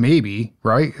like that, maybe,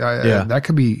 right? That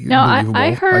could be believable,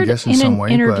 I heard guess, in some an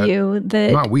way, interview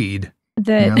that not weed.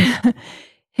 That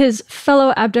his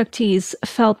fellow abductees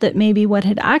felt that maybe what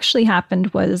had actually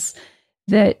happened was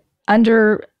that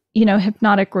under,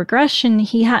 hypnotic regression,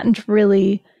 he hadn't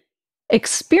really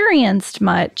experienced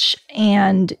much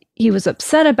and he was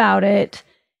upset about it.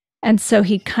 And so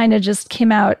he kind of just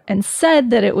came out and said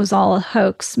that it was all a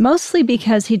hoax, mostly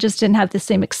because he just didn't have the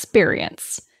same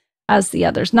experience as the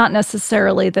others, not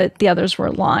necessarily that the others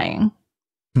were lying.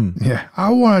 Yeah,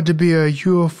 I wanted to be a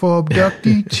UFO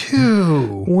abductee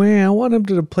too. Well, I want him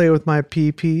to play with my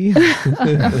pee-pee.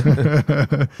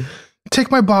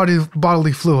 Take my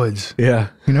bodily fluids. Yeah.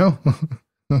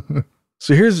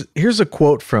 So here's a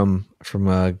quote from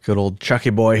a good old Chucky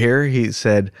boy here. He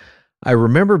said, I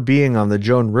remember being on the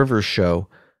Joan Rivers show.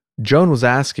 Joan was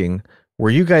asking,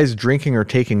 were you guys drinking or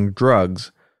taking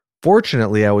drugs?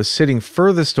 Fortunately, I was sitting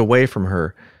furthest away from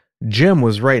her. Jim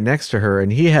was right next to her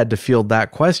and he had to field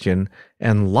that question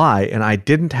and lie, and I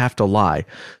didn't have to lie.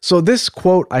 So this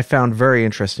quote I found very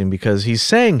interesting because he's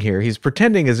saying here, he's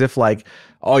pretending as if like,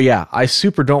 oh yeah, I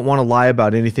super don't want to lie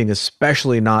about anything,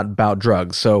 especially not about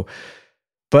drugs. So,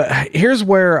 but here's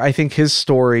where I think his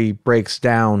story breaks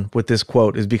down with this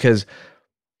quote is because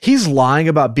he's lying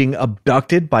about being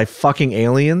abducted by fucking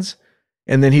aliens,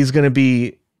 and then he's going to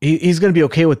be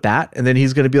okay with that, and then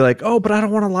he's going to be like, oh, but I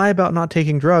don't want to lie about not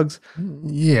taking drugs.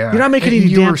 Yeah. You're not making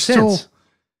any damn sense.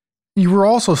 You were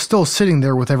also still sitting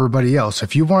there with everybody else.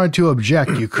 If you wanted to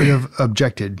object, you could have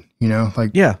objected,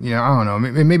 like, yeah. I don't know.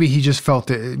 Maybe he just felt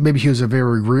that maybe he was a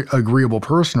very agreeable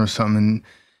person or something, and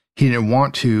he didn't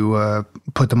want to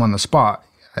put them on the spot,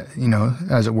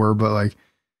 as it were. But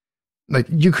like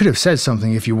you could have said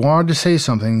something if you wanted to say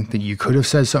something, that you could have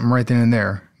said something right then and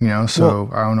there, so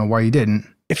I don't know why you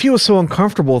didn't. If he was so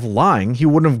uncomfortable with lying, he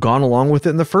wouldn't have gone along with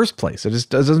it in the first place. It just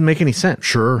doesn't make any sense.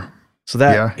 Sure. So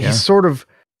that he's sort of,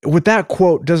 with that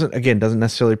quote, doesn't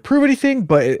necessarily prove anything,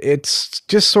 but it's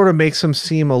just sort of makes him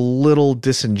seem a little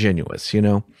disingenuous,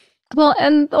 Well,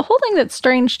 and the whole thing that's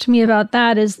strange to me about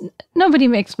that is nobody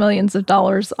makes millions of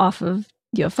dollars off of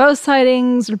UFO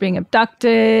sightings or being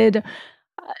abducted.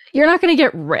 You're not going to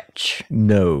get rich.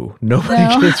 No,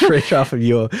 nobody gets rich off of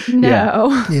you.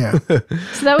 No. Yeah.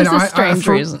 So that was a strange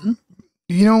reason.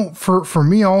 For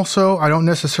me also, I don't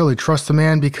necessarily trust the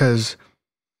man because,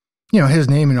 his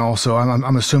name, and also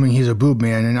I'm assuming he's a boob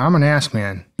man and I'm an ass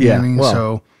man. You know what I mean? Well.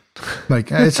 So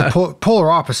like it's a polar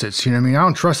opposites. You know what I mean? I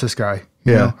don't trust this guy.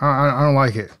 I don't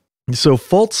like it. So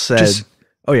Fultz said,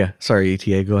 oh yeah, sorry,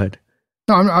 ETA, go ahead.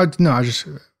 No,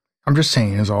 I'm just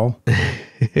saying is all.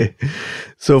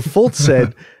 So Fultz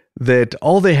said that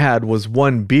all they had was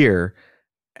one beer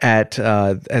at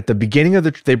the beginning of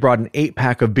they brought an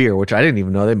 8-pack of beer, which I didn't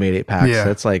even know they made 8 packs. Yeah.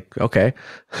 That's like, okay.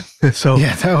 So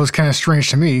yeah, that was kind of strange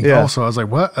to me. Yeah. Also, I was like,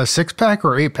 what, a 6-pack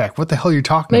or 8-pack? What the hell are you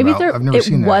talking about? I've never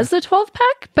seen that. It was a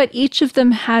 12-pack, but each of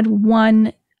them had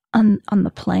one on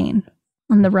the plane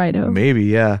on the ride over. Maybe,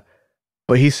 yeah.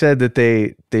 But he said that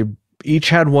they each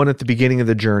had one at the beginning of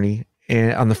the journey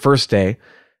and on the first day,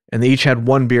 and they each had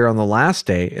one beer on the last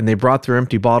day, and they brought their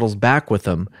empty bottles back with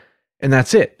them. And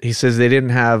that's it. He says they didn't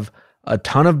have a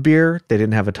ton of beer. They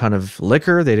didn't have a ton of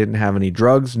liquor. They didn't have any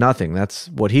drugs, nothing. That's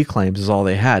what he claims is all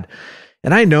they had.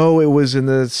 And I know it was in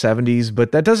the 70s,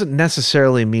 but that doesn't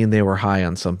necessarily mean they were high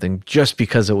on something just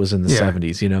because it was in the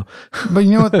 70s, But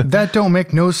you know what? That don't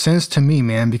make no sense to me,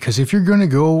 man, because if you're going to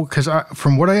go, because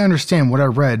from what I understand, what I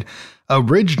read,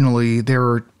 originally they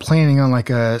were planning on like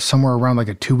somewhere around like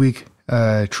a 2-week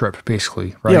trip,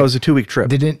 basically, right? Yeah, it was a 2-week trip.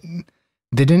 They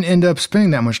didn't end up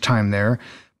spending that much time there.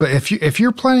 But if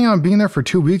you're planning on being there for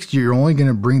 2 weeks, you're only going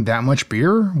to bring that much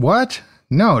beer? What?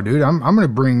 No, dude, I'm going to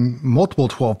bring multiple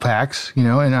 12 packs,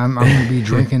 and I'm going to be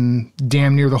drinking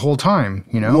damn near the whole time,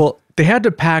 Well, they had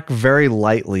to pack very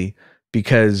lightly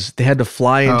because they had to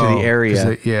fly into the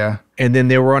area. And then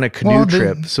they were on a canoe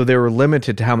trip, so they were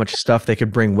limited to how much stuff they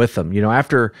could bring with them.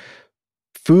 After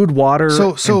food, water,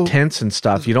 and tents and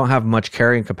stuff, you don't have much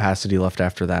carrying capacity left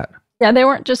after that. Yeah, they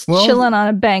weren't just chilling on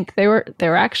a bank. They were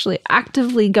actually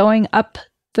actively going up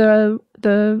the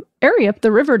area, up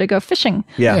the river to go fishing.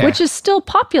 Yeah. Which is still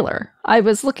popular. I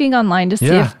was looking online to see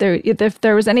if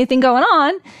there was anything going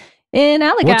on in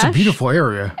Allagash. Well, it's a beautiful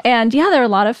area. And yeah, there are a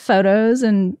lot of photos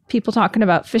and people talking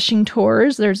about fishing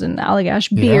tours. There's an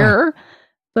Allagash beer,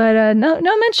 but no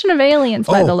mention of aliens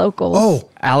by the locals. Oh,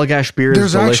 Allagash beer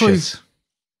is delicious.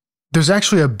 There's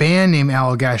actually a band named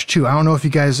Allagash too. I don't know if you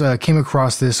guys came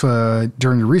across this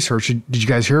during your research. Did you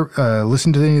guys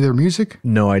listen to any of their music?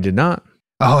 No, I did not.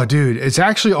 Oh, dude, it's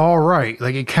actually all right.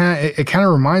 Like it kind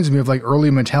of reminds me of like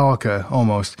early Metallica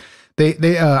almost.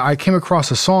 I came across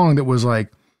a song that was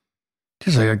like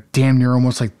just like damn near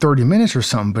almost like 30 minutes or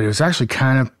something, but it was actually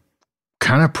kind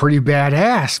of pretty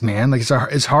badass, man. Like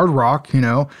it's hard rock,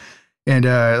 And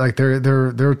like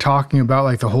they're talking about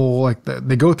like the whole like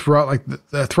they go throughout like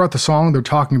throughout the song they're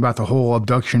talking about the whole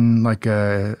abduction like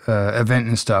event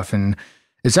and stuff, and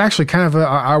it's actually kind of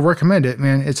I recommend it,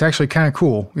 man. It's actually kind of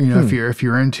cool, if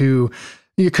you're into,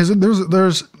 because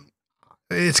there's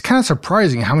it's kind of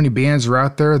surprising how many bands are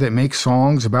out there that make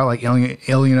songs about like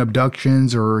alien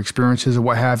abductions or experiences or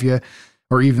what have you,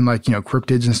 or even like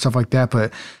cryptids and stuff like that.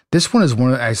 But this one is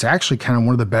it's actually kind of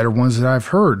one of the better ones that I've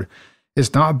heard.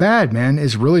 It's not bad, man.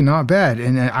 It's really not bad.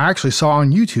 And I actually saw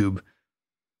on YouTube,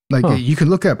 like you can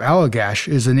look up Allagash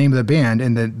is the name of the band,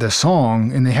 and the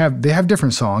song, and they have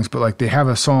different songs, but like they have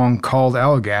a song called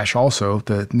Allagash also,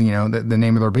 the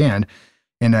name of their band.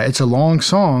 And it's a long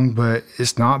song, but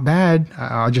it's not bad.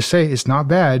 I'll just say it's not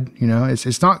bad. You know,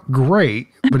 it's not great,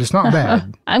 but it's not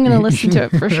bad. I'm going to listen to it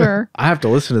for sure. I have to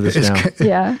listen to this now.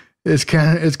 Yeah. It's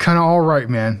kind of all right,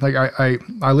 man. Like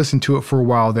I listened to it for a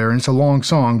while there, and it's a long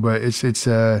song, but it's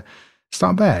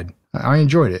not bad. I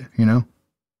enjoyed it, you know.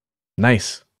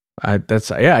 Nice. I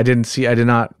did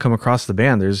not come across the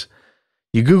band.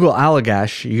 You Google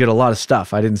Allagash, you get a lot of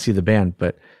stuff. I didn't see the band,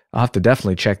 but I'll have to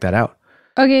definitely check that out.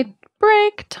 Okay,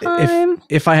 break time.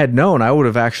 If I had known, I would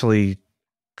have actually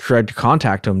tried to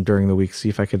contact them during the week, see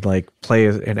if I could like play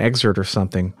an excerpt or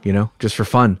something, you know, just for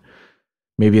fun.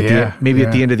 Maybe at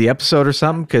the end of the episode or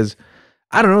something, because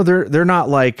I don't know, they're not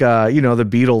like the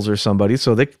Beatles or somebody,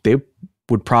 so they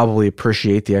would probably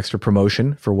appreciate the extra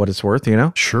promotion for what it's worth, you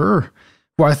know? Sure.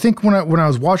 Well, I think when I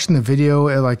was watching the video,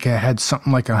 it had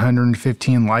something like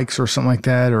 115 likes or something like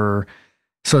that, or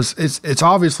so it's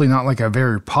obviously not like a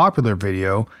very popular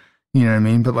video, you know what I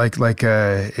mean? But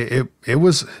it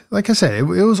was, like I said, it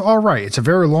was all right. It's a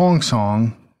very long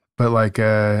song, but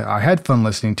I had fun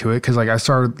listening to it because I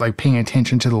started like paying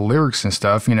attention to the lyrics and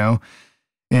stuff, you know.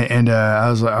 And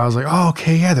I was like, oh,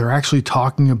 okay, yeah, they're actually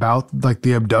talking about like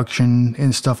the abduction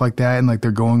and stuff like that, and like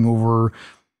they're going over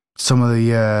some of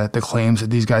the claims that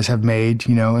these guys have made,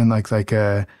 you know, and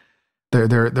they're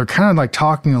kind of like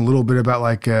talking a little bit about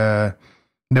like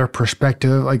their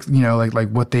perspective, like, you know, like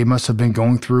what they must have been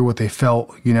going through, what they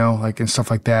felt, you know, like and stuff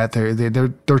like that.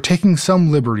 They're taking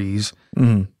some liberties,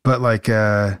 but like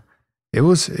it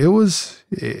was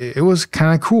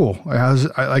kind of cool.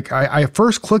 I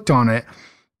first clicked on it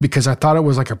because I thought it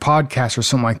was like a podcast or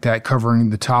something like that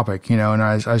covering the topic, you know, and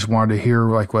I just wanted to hear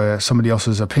like somebody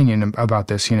else's opinion about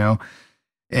this, you know,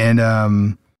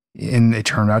 and it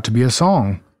turned out to be a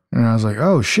song, and I was like,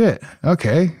 oh shit,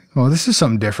 okay, well this is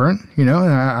something different, you know,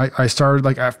 and I started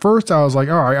like at first I was like,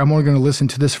 all right, I'm only going to listen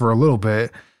to this for a little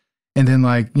bit, and then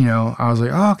like, you know, I was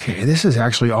like, oh, okay, this is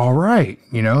actually all right,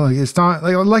 you know, like it's not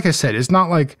like I said, it's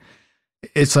not like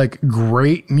it's like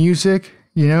great music.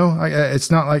 You know, it's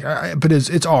not like, but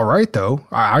it's all right though.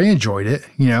 I enjoyed it.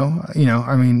 You know.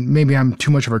 I mean, maybe I'm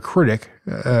too much of a critic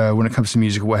when it comes to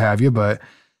music, or what have you. But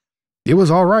it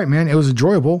was all right, man. It was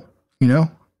enjoyable. You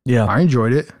know. Yeah, I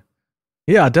enjoyed it.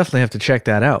 Yeah, I'll definitely have to check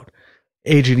that out.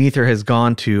 Agent Ether has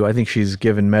gone to. I think she's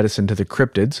given medicine to the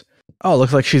cryptids. Oh,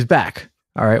 looks like she's back.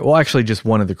 All right. Well, actually, just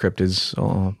one of the cryptids.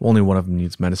 Only one of them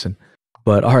needs medicine.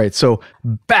 But all right. So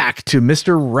back to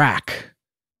Mr. Rack.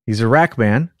 He's a rack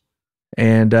man.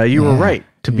 And you were right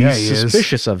to be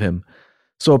suspicious of him.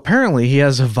 So apparently he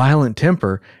has a violent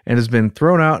temper and has been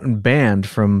thrown out and banned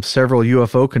from several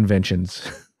UFO conventions.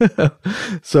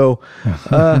 So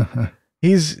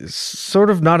he's sort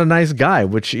of not a nice guy,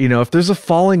 which, you know, if there's a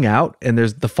falling out and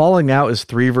the falling out is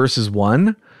 3 versus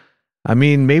 1, I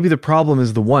mean, maybe the problem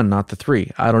is the 1, not the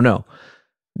 3. I don't know.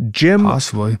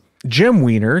 Possibly. Jim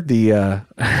Wiener, the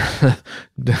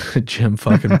Jim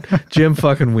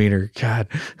fucking Wiener. God,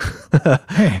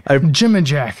 hey, Jim and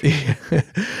Jack.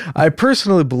 I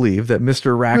personally believe that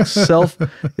Mr. Rack's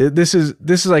this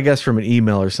is I guess from an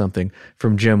email or something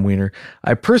from Jim Wiener.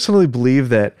 I personally believe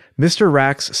that Mr.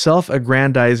 Rack's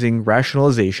self-aggrandizing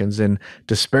rationalizations and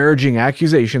disparaging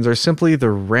accusations are simply the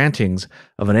rantings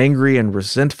of an angry and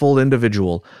resentful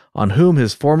individual on whom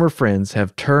his former friends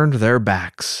have turned their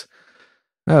backs.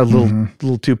 A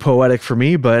little too poetic for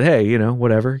me, but hey, you know,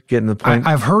 whatever. Getting the point.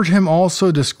 I've heard him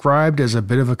also described as a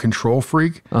bit of a control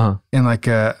freak, and like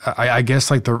I guess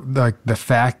like the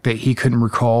fact that he couldn't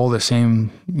recall the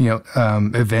same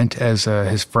event as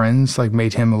his friends like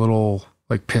made him a little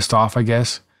like pissed off, I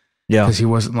guess. Yeah, because he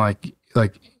wasn't like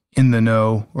in the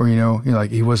know, or like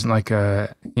he wasn't like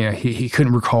he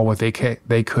couldn't recall what they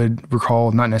could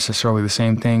recall, not necessarily the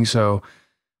same thing, so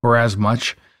or as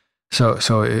much.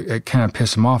 So it kind of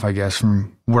pissed him off, I guess,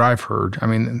 from what I've heard. I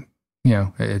mean,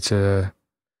 it'd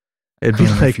be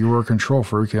like if you were a control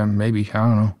freak, maybe, I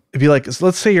don't know. It'd be like,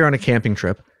 let's say you're on a camping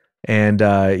trip and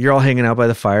you're all hanging out by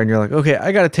the fire and you're like, okay,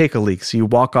 I got to take a leak. So you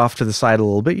walk off to the side a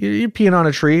little bit, you're peeing on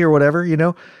a tree or whatever, and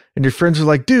your friends are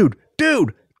like, dude.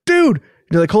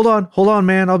 And you're like, hold on,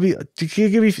 man. Can you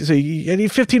give me, so I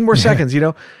need 15 more seconds,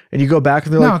 and you go back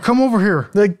and they're like, no, come over here.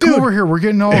 They're like, dude, come over here. We're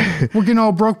getting all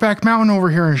Brokeback Mountain over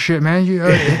here and shit, man.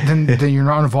 Then you're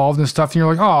not involved in stuff. And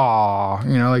you're like, oh,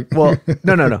 well,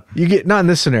 no. You get, not in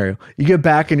this scenario. You get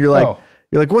back and you're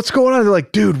like, what's going on? They're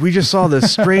like, dude, we just saw the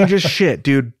strangest shit,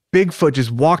 dude. Bigfoot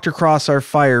just walked across our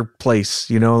fireplace,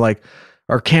 like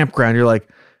our campground. You're like,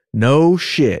 no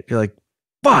shit. You're like,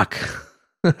 fuck.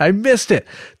 I missed it.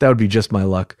 That would be just my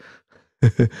luck.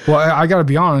 Well, I got to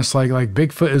be honest. Like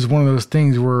Bigfoot is one of those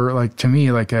things where, like, to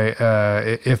me, like,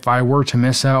 if I were to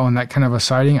miss out on that kind of a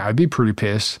sighting, I'd be pretty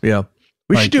pissed. Yeah,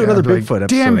 we should do another Bigfoot episode.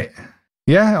 Damn it!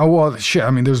 Yeah. Oh well, shit.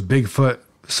 I mean, there's Bigfoot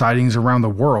sightings around the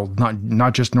world,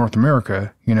 not just North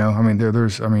America. You know, I mean,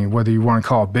 there's, I mean, whether you want to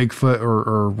call it Bigfoot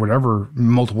or whatever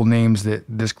multiple names that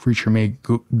this creature may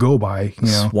go by. You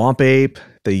know, swamp ape,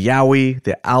 the yowie,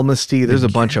 the almasty. There's a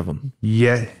bunch of them.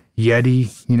 Yeah,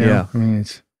 yeti. You know, Yeah. I mean,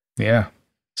 it's yeah.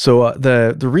 So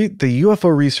the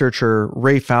UFO researcher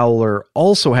Ray Fowler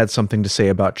also had something to say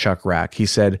about Chuck Rack. He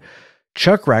said,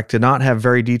 Chuck Rack did not have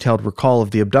very detailed recall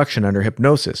of the abduction under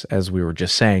hypnosis, as we were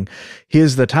just saying. He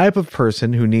is the type of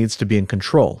person who needs to be in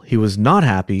control. He was not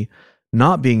happy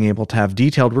not being able to have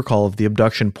detailed recall of the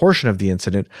abduction portion of the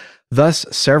incident. Thus,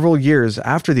 several years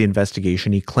after the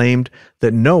investigation, he claimed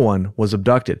that no one was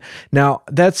abducted. Now,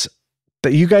 that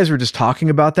you guys were just talking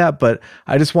about that, but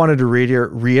I just wanted to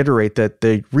reiterate that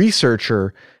the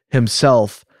researcher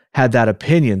himself had that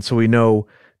opinion, so we know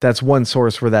that's one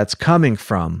source where that's coming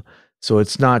from. So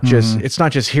it's not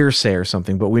just hearsay or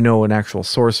something, but we know an actual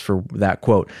source for that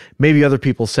quote. Maybe other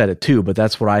people said it too, but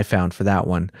that's what I found for that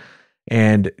one.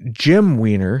 And Jim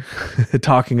Weiner was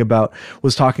talking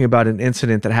about an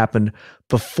incident that happened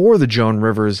before the Joan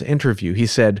Rivers interview. He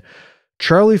said,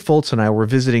 Charlie Foltz and I were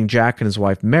visiting Jack and his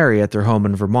wife Mary at their home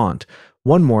in Vermont.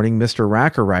 One morning, Mr.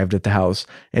 Rack arrived at the house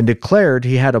and declared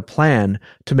he had a plan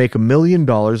to make $1 million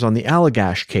on the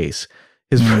Allagash case.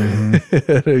 His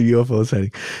UFO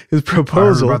sighting. His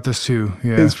proposal I heard about this too.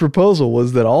 Yeah. His proposal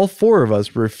was that all four of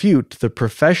us refute the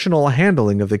professional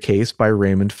handling of the case by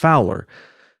Raymond Fowler,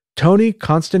 Tony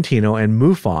Constantino, and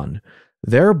MUFON,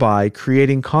 thereby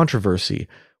creating controversy,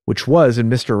 which was, in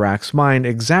Mr. Rack's mind,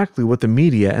 exactly what the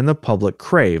media and the public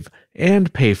crave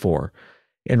and pay for.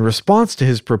 In response to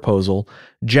his proposal,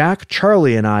 Jack,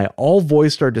 Charlie, and I all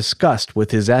voiced our disgust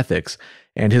with his ethics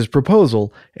and his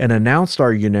proposal and announced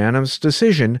our unanimous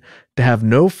decision to have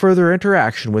no further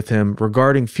interaction with him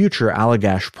regarding future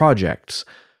Allagash projects.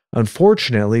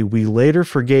 Unfortunately, we later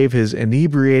forgave his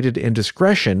inebriated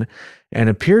indiscretion and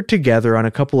appeared together on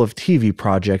a couple of TV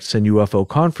projects and UFO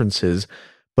conferences,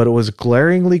 but it was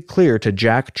glaringly clear to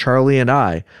Jack, Charlie, and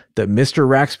I that Mr.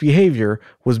 Rack's behavior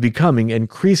was becoming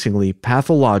increasingly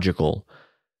pathological.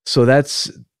 So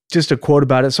that's just a quote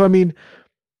about it. So, I mean,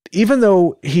 even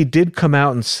though he did come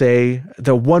out and say,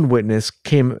 the one witness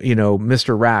came,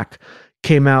 Mr. Rack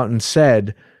came out and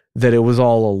said that it was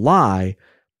all a lie,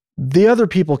 the other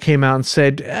people came out and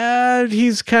said,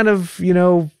 he's kind of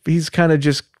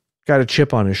just got a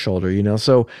chip on his shoulder,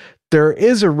 So there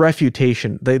is a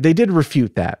refutation. They did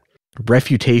refute that.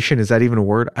 Refutation, is that even a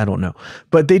word? I don't know.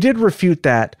 But they did refute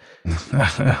that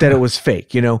it was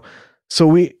fake, So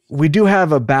we do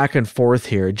have a back and forth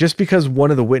here. Just because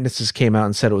one of the witnesses came out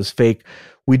and said it was fake,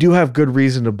 we do have good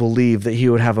reason to believe that he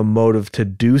would have a motive to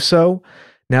do so.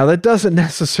 Now, that doesn't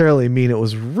necessarily mean it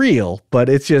was real, but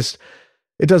it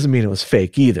doesn't mean it was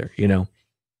fake either,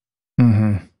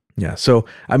 Mm-hmm. Yeah. So,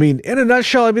 I mean, in a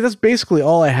nutshell, that's basically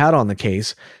all I had on the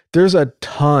case. There's a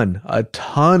ton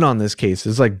on this case.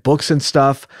 There's like books and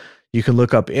stuff. You can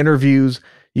look up interviews.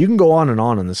 You can go on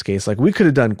in this case. Like, we could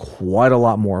have done quite a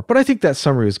lot more, but I think that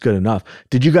summary was good enough.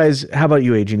 Did you guys, how about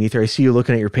you, Agent Ether? I see you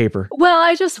looking at your paper. Well,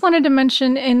 I just wanted to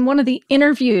mention in one of the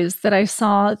interviews that I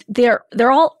saw, they're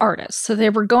all artists. So they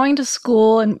were going to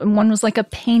school, and one was like a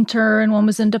painter and one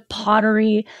was into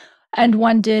pottery. And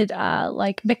one did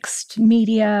like mixed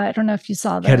media. I don't know if you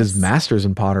saw that. He had his master's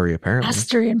in pottery, apparently.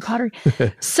 Mastery in pottery.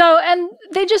 So, and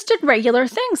they just did regular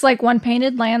things. Like one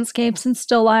painted landscapes and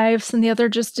still lifes, and the other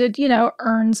just did,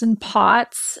 urns and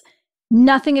pots.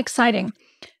 Nothing exciting.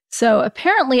 So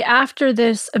apparently after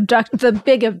this the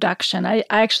big abduction, I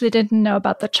actually didn't know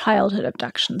about the childhood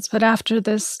abductions, but after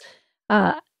this,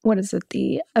 what is it?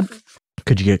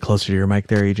 Could you get closer to your mic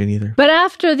there, Agent Ether? But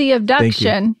after the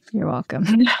abduction, you're welcome.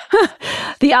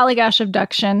 The Allagash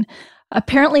abduction,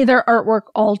 apparently their artwork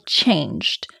all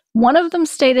changed. One of them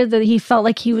stated that he felt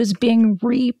like he was being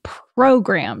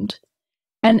reprogrammed.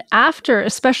 And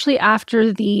especially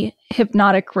after the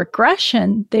hypnotic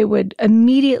regression, they would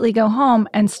immediately go home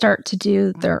and start to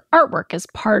do their artwork as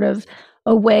part of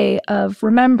a way of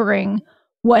remembering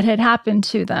what had happened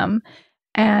to them.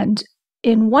 And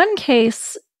in one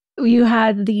case, you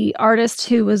had the artist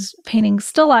who was painting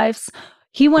still lifes.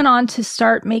 He went on to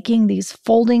start making these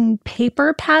folding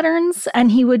paper patterns,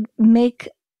 and he would make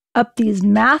up these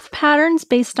math patterns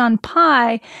based on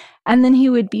pi, and then he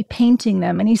would be painting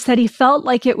them. And he said he felt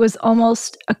like it was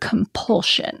almost a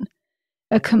compulsion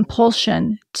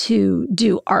to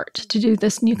do art, to do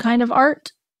this new kind of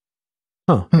art.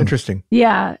 Oh, interesting.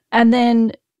 Yeah. And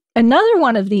then another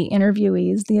one of the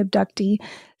interviewees, the abductee,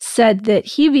 said that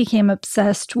he became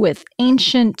obsessed with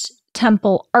ancient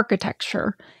temple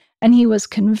architecture. And he was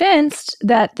convinced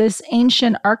that this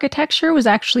ancient architecture was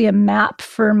actually a map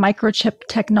for microchip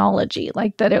technology,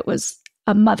 like that it was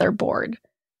a motherboard.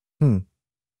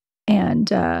 And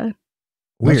That's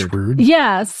weird.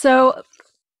 Yeah, so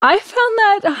I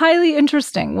found that highly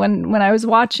interesting when I was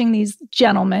watching these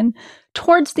gentlemen.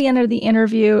 Towards the end of the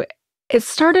interview, it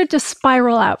started to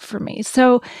spiral out for me.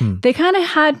 So they kind of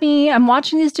had me, I'm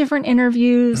watching these different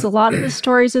interviews. A lot of the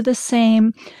stories are the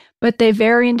same, but they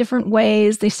vary in different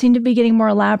ways. They seem to be getting more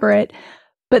elaborate.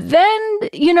 But then,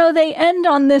 they end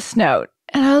on this note.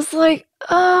 And I was like,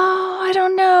 oh, I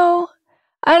don't know.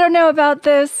 I don't know about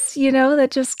this. That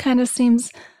just kind of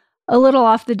seems a little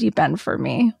off the deep end for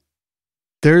me.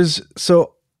 There's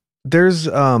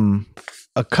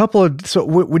a couple of,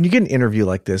 when you get an interview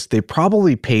like this, they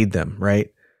probably paid them,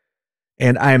 right?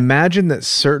 And I imagine that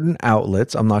certain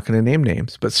outlets, I'm not going to name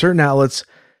names, but certain outlets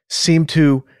seem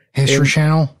to History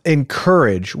Channel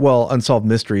encourage, Unsolved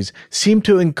Mysteries seem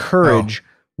to encourage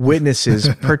witnesses,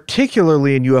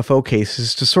 particularly in UFO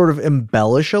cases, to sort of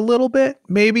embellish a little bit,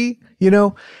 maybe,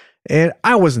 and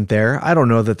I wasn't there. I don't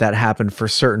know that happened for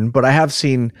certain, but I have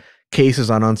seen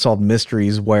cases on Unsolved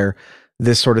Mysteries where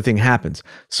this sort of thing happens.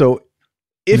 So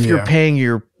if you're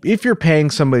paying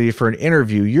somebody for an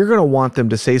interview, you're going to want them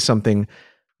to say something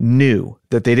new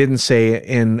that they didn't say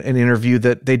in an interview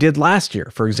that they did last year,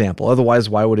 for example. Otherwise,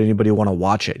 why would anybody want to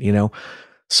watch it,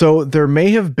 So there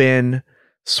may have been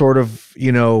sort of,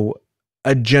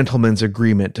 a gentleman's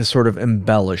agreement to sort of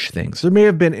embellish things. There may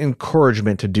have been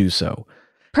encouragement to do so.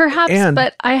 Perhaps,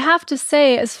 but I have to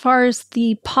say, as far as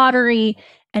the pottery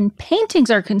and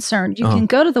paintings are concerned, you can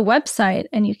go to the website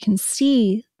and you can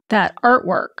see that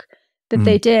artwork that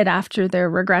they did after their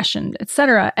regression,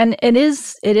 etc. And it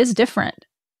is different,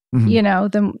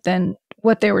 than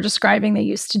what they were describing they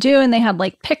used to do. And they had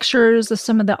like pictures of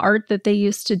some of the art that they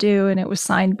used to do, and it was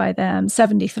signed by them,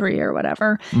 73 or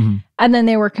whatever. And then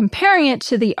they were comparing it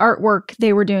to the artwork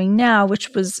they were doing now, which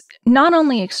was not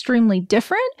only extremely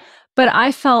different, but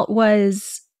I felt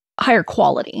was higher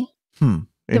quality than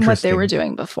what they were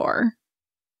doing before.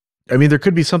 I mean, there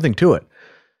could be something to it.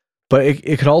 But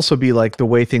it could also be like the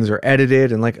way things are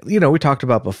edited and like, we talked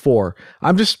about before.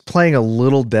 I'm just playing a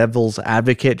little devil's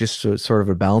advocate, just to sort of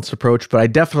a balanced approach. But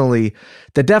that definitely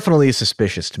is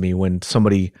suspicious to me when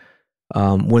somebody,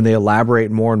 when they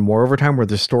elaborate more and more over time where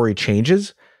the story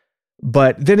changes.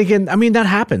 But then again, I mean, that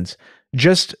happens.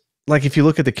 Just like if you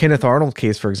look at the Kenneth Arnold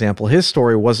case, for example, his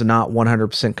story was not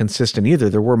 100% consistent either.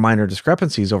 There were minor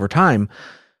discrepancies over time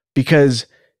because,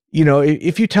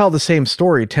 if you tell the same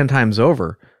story 10 times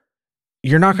over,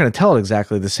 you're not going to tell it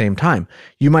exactly the same time.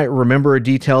 You might remember a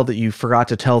detail that you forgot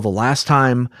to tell the last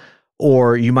time,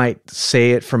 or you might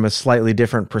say it from a slightly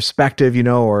different perspective,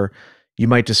 or you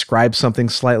might describe something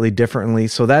slightly differently.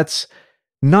 So that's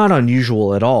not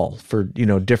unusual at all for,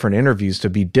 different interviews to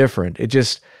be different.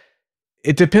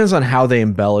 It depends on how they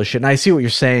embellish it. And I see what you're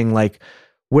saying. Like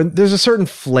when there's a certain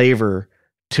flavor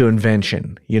to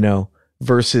invention,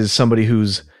 versus somebody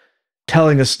who's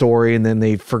telling a story and then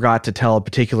they forgot to tell a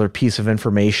particular piece of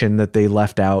information that they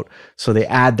left out. So they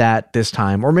add that this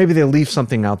time, or maybe they leave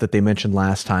something out that they mentioned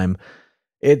last time.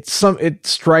 It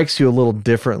strikes you a little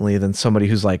differently than somebody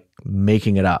who's like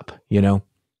making it up,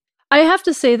 I have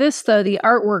to say this though, the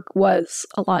artwork was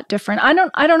a lot different. I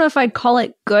don't know if I'd call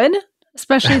it good,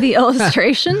 especially the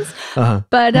illustrations, but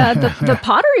the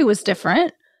pottery was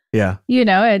different. Yeah.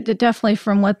 It definitely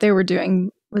from what they were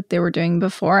doing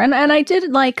before. And I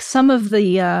did like some of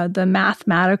the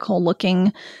mathematical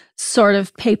looking sort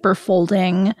of paper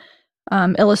folding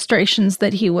illustrations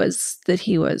that he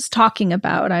was talking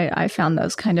about. I found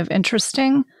those kind of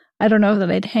interesting. I don't know that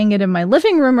I'd hang it in my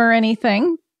living room or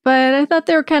anything, but I thought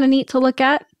they were kind of neat to look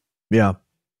at. Yeah.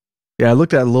 Yeah, I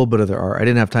looked at a little bit of their art. I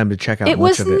didn't have time to check out much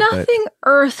of it. It was nothing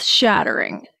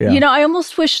earth-shattering. Yeah. I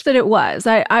almost wish that it was.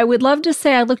 I would love to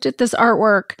say I looked at this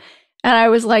artwork and I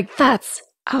was like, that's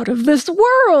out of this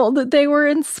world. They were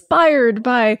inspired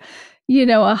by,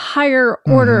 a higher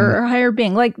order or higher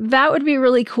being. Like, that would be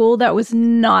really cool. That was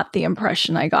not the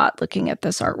impression I got looking at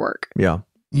this artwork. Yeah.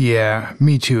 Yeah,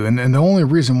 me too. And the only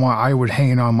reason why I would hang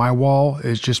it on my wall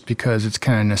is just because it's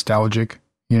kind of nostalgic.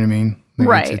 You know what I mean? Like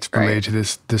right. It's related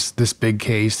to this big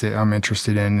case that I'm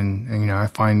interested in and I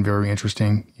find very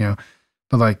interesting,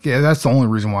 But like, yeah, that's the only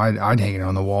reason why I'd hang it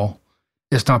on the wall.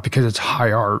 It's not because it's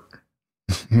high art,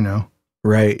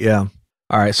 Right, yeah.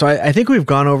 All right, so I think we've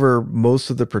gone over most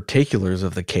of the particulars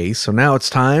of the case. So now it's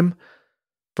time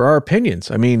for our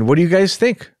opinions. I mean, what do you guys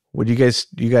think? You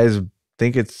guys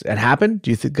think it happened?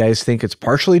 Do you guys think it's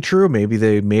partially true? Maybe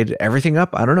they made everything up?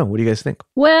 I don't know. What do you guys think?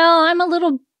 Well, I'm a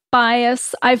little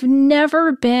biased. I've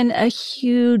never been a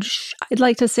huge, I'd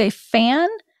like to say, fan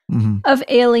of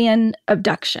alien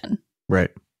abduction. Right.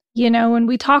 You know, when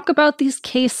we talk about these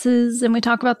cases and we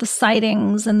talk about the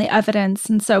sightings and the evidence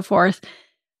and so forth,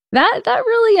 that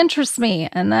really interests me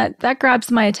and that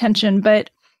grabs my attention. But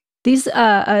these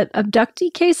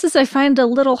abductee cases, I find a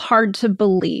little hard to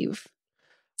believe.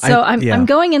 So I'm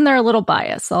going in there a little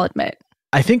biased, I'll admit.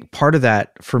 I think part of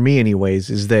that, for me anyways,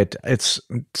 is that it's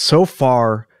so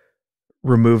far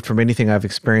removed from anything I've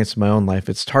experienced in my own life.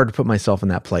 It's hard to put myself in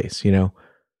that place, you know?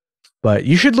 But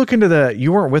you should look into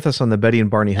you weren't with us on the Betty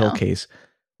and Barney Hill case.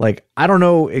 Like, I don't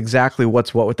know exactly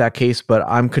what's what with that case, but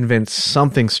I'm convinced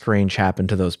something strange happened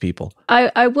to those people.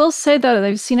 I will say, though,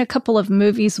 I've seen a couple of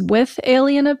movies with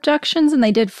alien abductions, and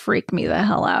they did freak me the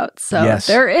hell out. So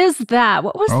there is that.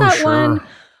 What was that one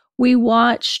we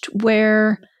watched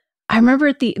where I remember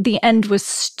at the end was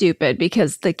stupid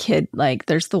because the kid, like,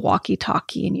 there's the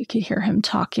walkie-talkie, and you could hear him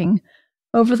talking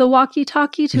over the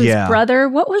walkie-talkie to his brother.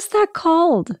 What was that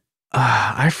called?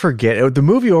 I forget. The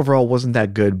movie overall wasn't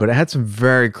that good, but it had some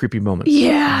very creepy moments.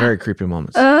 Yeah. Very creepy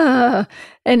moments.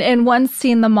 And one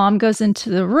scene, the mom goes into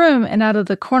the room and out of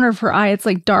the corner of her eye, it's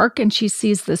like dark and she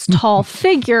sees this tall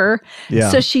figure.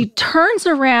 Yeah. So she turns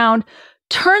around,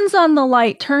 turns on the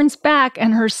light, turns back,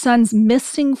 and her son's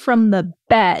missing from the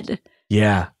bed.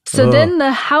 Yeah. So then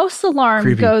the house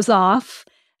alarm goes off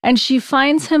and she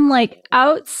finds him like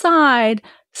outside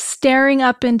staring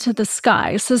up into the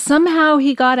sky. So somehow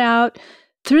he got out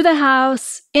through the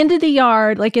house, into the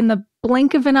yard, like in the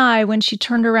blink of an eye when she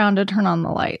turned around to turn on the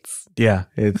lights. Yeah.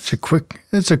 It's a quick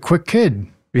kid.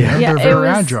 Yeah. They're very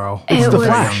agile. It's the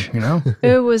Flash, you know?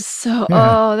 It was so,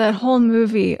 that whole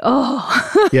movie.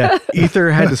 Yeah.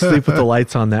 Ether had to sleep with the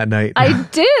lights on that night. I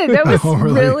did. That was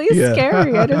really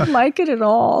scary. I didn't like it at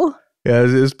all. Yeah,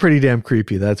 it was pretty damn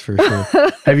creepy, that's for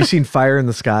sure. Have you seen Fire in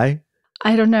the Sky?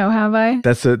 I don't know, have I?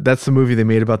 That's the movie they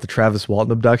made about the Travis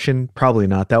Walton abduction. Probably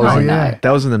not. That was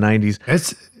that was in the 90s.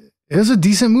 It was a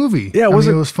decent movie. Yeah, it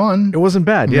was fun. It wasn't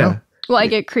bad. You know? Will I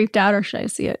get creeped out or should I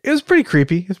see it? It was pretty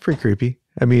creepy.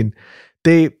 I mean,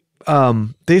 they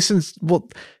since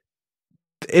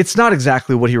it's not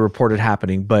exactly what he reported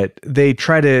happening, but they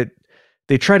try to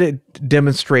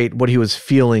demonstrate what he was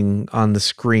feeling on the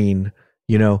screen,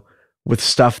 you know, with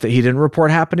stuff that he didn't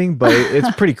report happening, but it's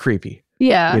pretty creepy.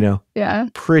 Yeah. You know? Yeah.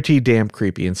 Pretty damn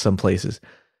creepy in some places.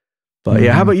 But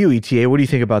yeah, how about you, ETA? What do you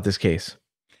think about this case?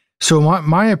 So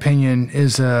my opinion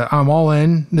is I'm all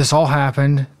in. This all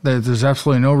happened. There's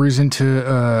absolutely no reason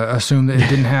to assume that it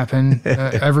didn't happen.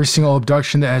 Every single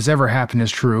abduction that has ever happened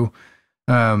is true.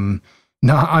 No,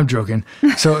 I'm joking.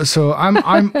 So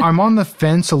I'm on the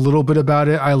fence a little bit about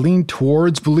it. I lean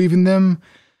towards believing them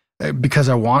because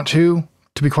I want to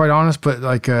be quite honest, but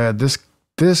like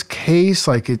this case,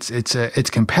 like it's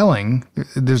compelling.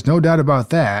 There's no doubt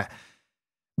about that.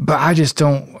 But I just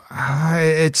don't.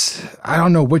 I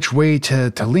don't know which way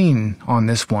to lean on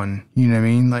this one. You know what I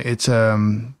mean? Like it's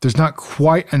there's not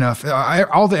quite enough.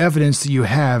 All the evidence that you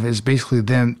have is basically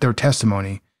their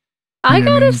testimony. I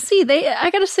gotta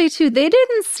say too, they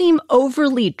didn't seem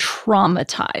overly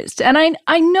traumatized, and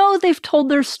I know they've told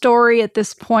their story at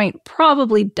this point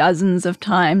probably dozens of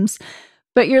times.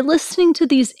 But you're listening to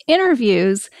these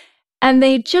interviews and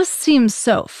they just seem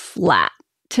so flat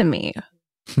to me.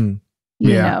 You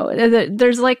know,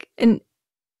 there's like an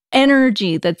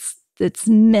energy that's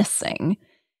missing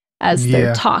as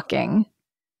they're talking.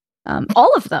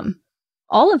 All of them.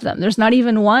 There's not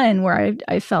even one where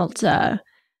I felt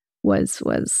was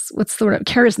what's the word?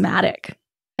 Charismatic,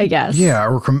 I guess. Yeah,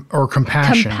 or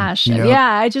compassion. Compassion. You know?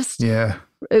 Yeah,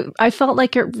 I felt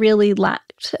like it really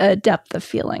lacked a depth of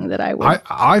feeling that I would.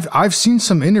 I've seen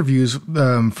some interviews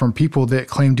from people that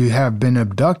claim to have been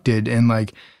abducted, and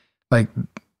like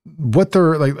what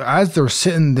they're like as they're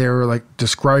sitting there like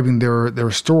describing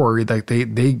their story, like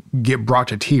they get brought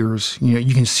to tears. You know,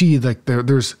 you can see like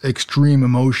there's extreme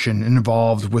emotion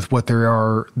involved with what they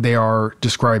are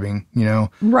describing. You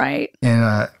know, right?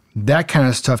 And that kind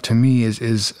of stuff to me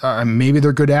is maybe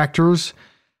they're good actors.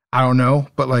 I don't know,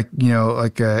 but like, you know,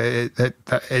 like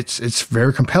it's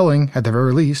very compelling at the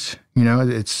very least. You know,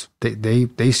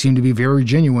 they seem to be very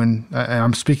genuine.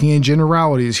 I'm speaking in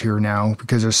generalities here now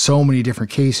because there's so many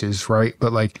different cases, right?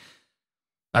 But like,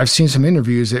 I've seen some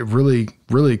interviews that really,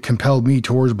 really compelled me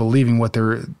towards believing what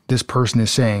this person is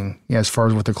saying, as far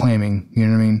as what they're claiming. You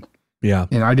know what I mean? Yeah.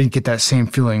 And I didn't get that same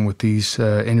feeling with these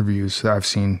interviews that I've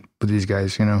seen with these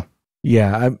guys. You know.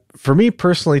 Yeah, for me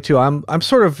personally too, I'm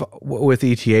sort of with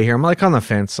ETA here. I'm like on the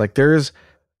fence. Like there's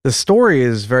The story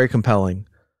is very compelling,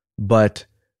 but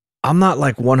I'm not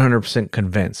like 100%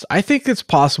 convinced. I think it's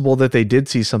possible that they did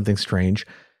see something strange.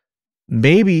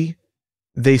 Maybe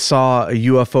they saw a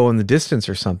UFO in the distance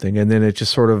or something, and then it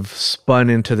just sort of spun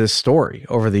into this story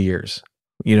over the years,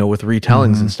 with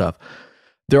retellings and stuff.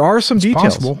 There are some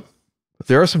details. Possible.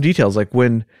 There are some details, like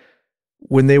when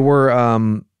they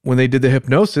were when they did the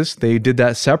hypnosis, they did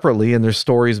that separately, and their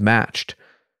stories matched,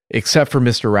 except for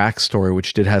Mr. Rack's story,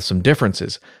 which did have some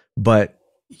differences. But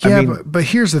yeah, but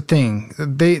here's the thing: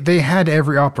 they had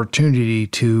every opportunity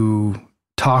to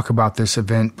talk about this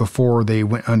event before they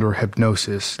went under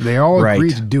hypnosis. They all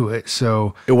agreed to do it.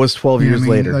 So it was 12 years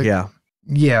later.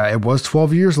 Yeah, it was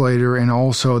 12 years later, and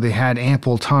also they had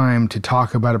ample time to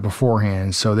talk about it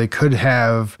beforehand. So they could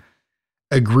have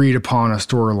agreed upon a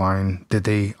storyline that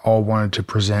they all wanted to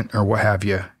present or what have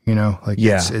you.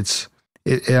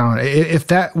 If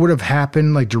that would have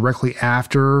happened like directly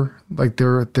after like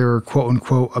their quote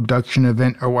unquote abduction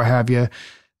event or what have you,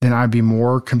 then I'd be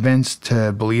more convinced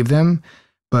to believe them.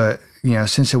 But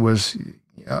since it was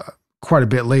quite a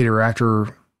bit later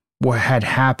after what had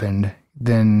happened,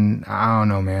 then I don't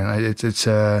know, man.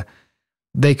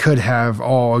 They could have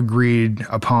all agreed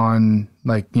upon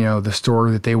the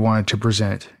story that they wanted to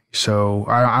present. So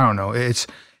I don't know.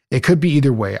 It could be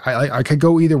either way. I could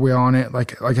go either way on it.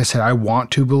 Like I said, I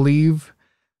want to believe,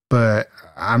 but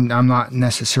I'm not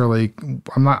necessarily.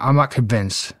 I'm not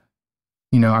convinced.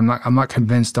 I'm not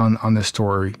convinced on this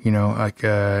story.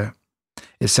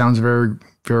 It sounds very,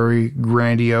 very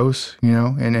grandiose.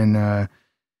 And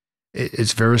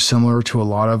it's very similar to a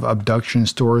lot of abduction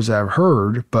stories that I've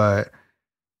heard, but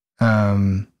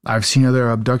I've seen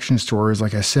other abduction stories,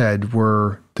 like I said,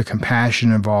 where the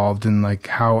compassion involved and like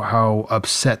how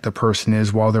upset the person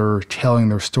is while they're telling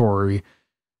their story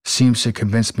seems to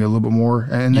convince me a little bit more.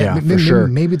 And for sure.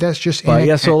 Maybe that's just so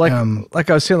like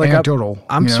I was saying, anecdotal.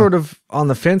 I'm sort of on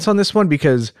the fence on this one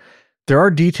because there are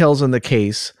details in the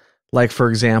case, like for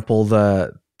example,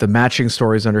 the matching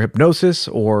stories under hypnosis,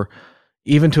 or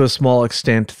even to a small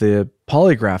extent the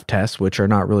polygraph tests, which are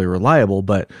not really reliable,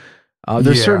 but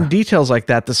there's certain details like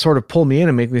that sort of pull me in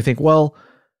and make me think, well,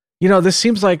 this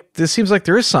seems like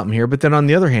there is something here. But then on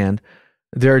the other hand,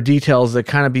 there are details that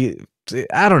kind of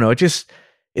I don't know.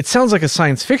 It sounds like a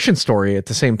science fiction story at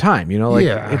the same time, it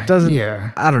doesn't,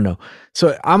 I don't know.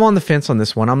 So I'm on the fence on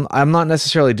this one. I'm not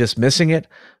necessarily dismissing it,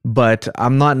 but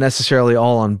I'm not necessarily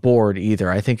all on board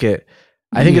either. I think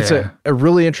it's a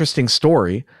really interesting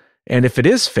story. And if it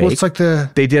is fake, well, it's like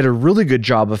they did a really good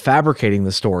job of fabricating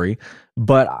the story.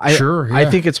 But I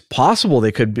think it's possible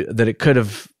it could be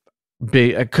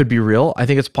real. I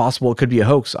think it's possible it could be a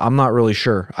hoax. I'm not really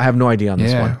sure. I have no idea on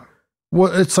this one.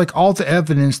 Well, it's like all the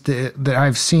evidence that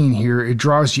I've seen here. It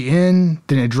draws you in,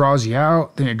 then it draws you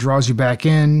out, then it draws you back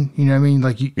in. You know what I mean?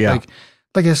 Like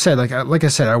I said,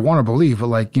 I want to believe,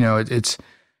 but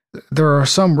there are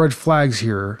some red flags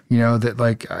here.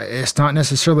 That it's not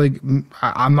necessarily.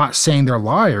 I'm not saying they're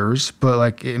liars,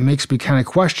 but it makes me kind of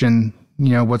question.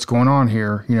 What's going on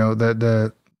here,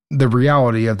 the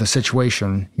reality of the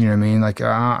situation, you know what I mean?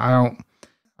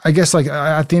 I guess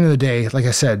at the end of the day, like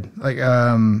I said,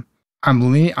 I'm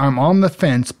on the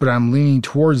fence, but I'm leaning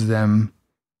towards them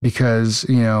because,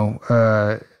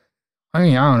 I don't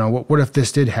know, what if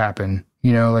this did happen,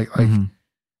 I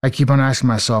keep on asking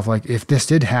myself, if this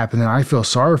did happen, then I feel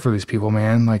sorry for these people,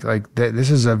 man. This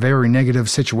is a very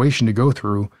negative situation to go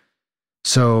through.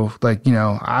 So I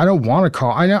don't want to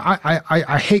call. I know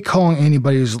I hate calling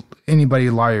anybody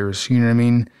liars. You know what I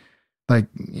mean?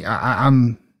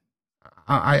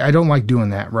 I don't like doing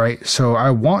that, right? So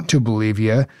I want to believe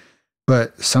you,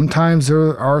 but sometimes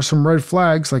there are some red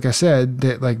flags, like I said,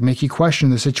 that make you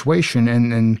question the situation.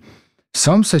 And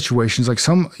some situations, like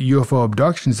some UFO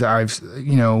abductions that I've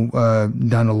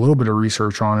done a little bit of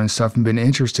research on and stuff and been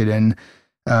interested in.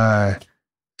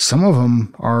 Some of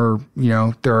them are,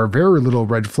 there are very little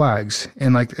red flags.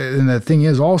 And and the thing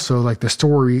is also the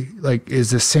story,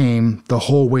 is the same the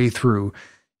whole way through.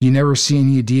 You never see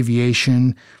any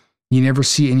deviation. You never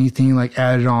see anything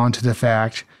added on to the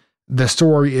fact. The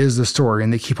story is the story.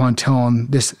 And they keep on telling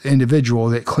this individual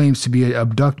that claims to be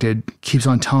abducted, keeps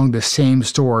on telling the same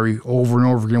story over and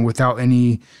over again without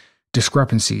any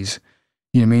discrepancies.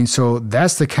 You know what I mean? So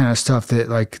that's the kind of stuff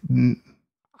that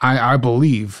I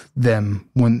believe them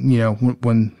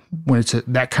when it's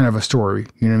that kind of a story.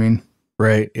 You know what I mean?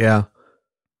 Right. Yeah.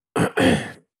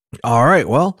 All right.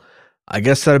 Well, I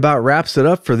guess that about wraps it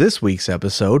up for this week's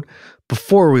episode.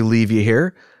 Before we leave you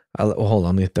here, hold on,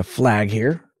 let me hit the flag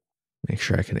here. Make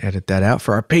sure I can edit that out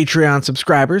for our Patreon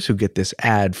subscribers who get this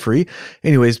ad free.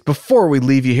 Anyways, before we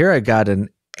leave you here, I got an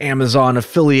Amazon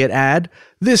affiliate ad.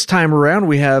 This time around,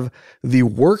 we have the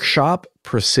Workshop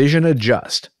Precision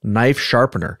Adjust Knife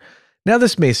Sharpener. Now,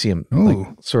 this may seem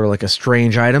sort of like a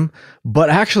strange item, but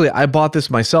actually, I bought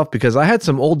this myself because I had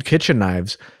some old kitchen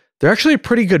knives. They're actually a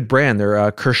pretty good brand.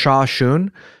 They're Kershaw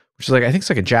Shun, which is like, I think it's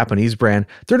like a Japanese brand.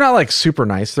 They're not like super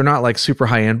nice. They're not like super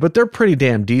high end, but they're pretty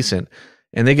damn decent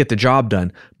and they get the job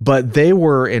done. But they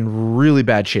were in really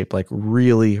bad shape, like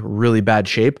really, really bad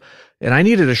shape. And I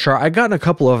needed I'd gotten a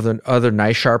couple of other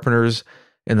knife sharpeners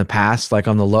in the past, like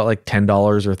on the low, like $10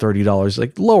 or $30,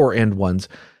 like lower end ones.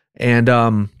 And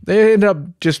they ended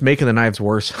up just making the knives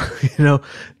worse.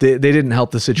 They didn't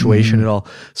help the situation at all.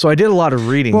 So I did a lot of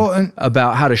reading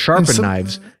about how to sharpen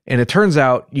knives, and it turns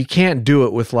out you can't do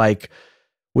it with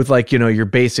your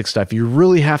basic stuff. You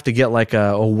really have to get like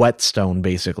a whetstone,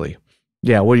 basically.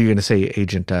 Yeah, what are you going to say,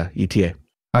 Agent ETA?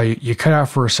 You cut out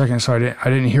for a second, so I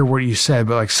didn't hear what you said.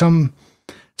 But like some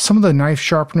of the knife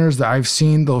sharpeners that I've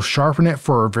seen, they'll sharpen it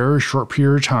for a very short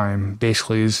period of time.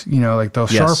 Basically, like they'll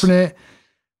sharpen it.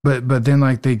 But then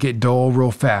like they get dull real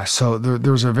fast. So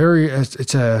there's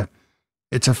it's a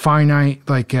finite,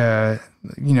 like I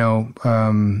don't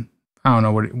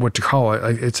know what to call it.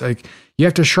 Like it's like you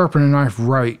have to sharpen a knife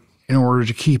right in order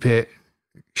to keep it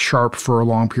sharp for a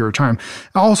long period of time.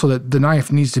 Also, the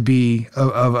knife needs to be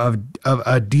of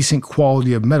a decent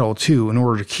quality of metal too in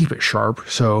order to keep it sharp.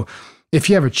 So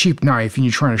if you have a cheap knife and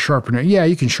you're trying to sharpen it, yeah,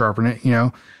 you can sharpen it,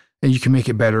 and you can make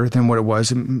it better than what it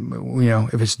was,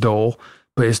 if it's dull.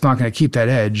 But it's not going to keep that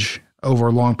edge over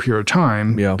a long period of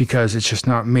time because it's just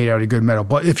not made out of good metal.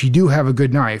 But if you do have a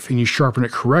good knife and you sharpen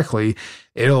it correctly,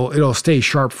 it'll stay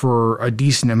sharp for a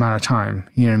decent amount of time.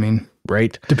 You know what I mean?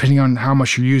 Right. Depending on how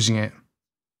much you're using it.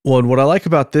 Well, and what I like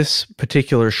about this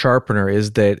particular sharpener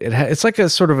is that it's like a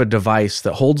sort of a device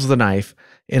that holds the knife,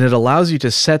 and it allows you to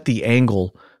set the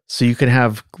angle so you can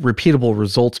have repeatable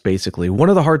results, basically. One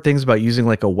of the hard things about using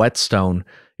like a whetstone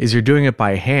is you're doing it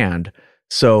by hand.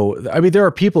 So, I mean, there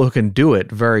are people who can do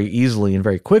it very easily and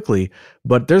very quickly,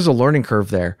 but there's a learning curve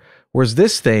there. Whereas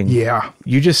this thing,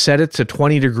 you just set it to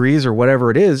 20 degrees or whatever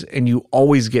it is, and you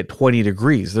always get 20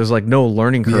 degrees. There's like no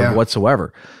learning curve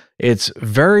whatsoever. It's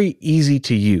very easy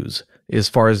to use as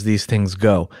far as these things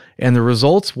go. And the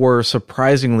results were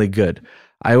surprisingly good.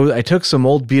 I took some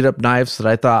old beat up knives that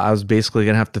I thought I was basically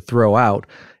going to have to throw out,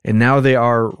 and now they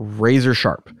are razor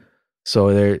sharp.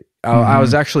 So I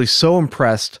was actually so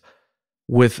impressed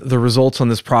with the results on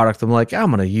this product. I'm like, I'm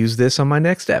going to use this on my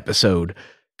next episode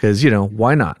because,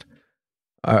 why not?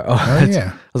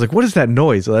 I was like, what is that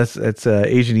noise? Well, that's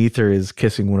Asian Ether is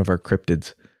kissing one of our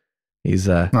cryptids. He's,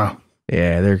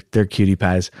 they're cutie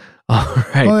pies. All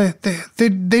right. Well,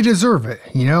 they deserve it.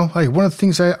 Like one of the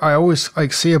things I always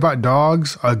like say about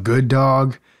dogs, a good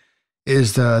dog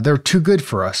is they're too good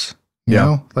for us. You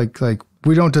know, like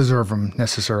we don't deserve them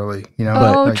necessarily,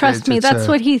 Trust me. That's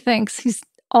what he thinks. He's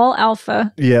all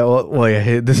alpha. Yeah,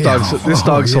 this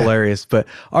dog's hilarious. But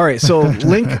all right, so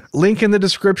link in the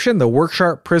description. The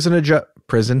Workshop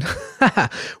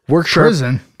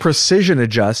Workshop Precision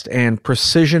Adjust and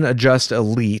Precision Adjust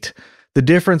Elite. The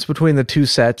difference between the two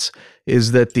sets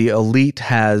is that the Elite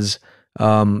has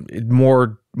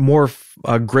more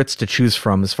grits to choose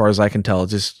from, as far as I can tell.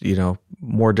 Just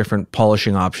more different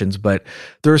polishing options, but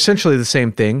they're essentially the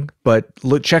same thing. But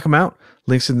check them out.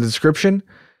 Links in the description.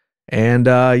 And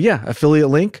affiliate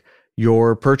link.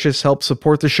 Your purchase helps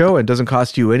support the show and doesn't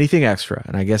cost you anything extra.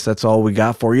 And I guess that's all we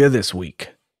got for you this week.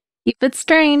 Keep it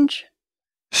strange.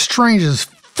 Strange as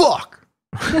fuck.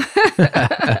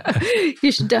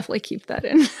 You should definitely keep that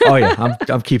in. Oh yeah,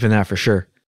 I'm keeping that for sure.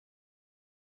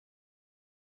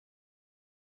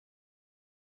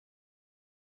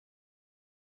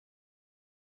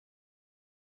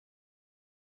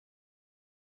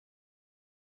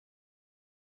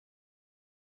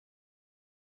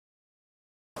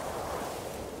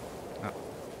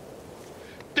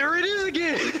 There it is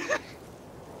again!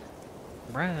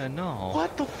 Bruh, no.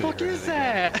 What the fuck is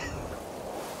that?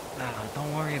 Nah,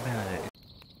 don't worry about it.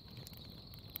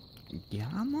 Yeah,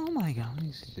 oh my god,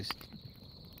 it's just...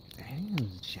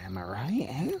 aliens, am I right?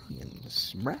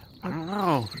 Aliens, bruh. I don't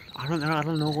know. I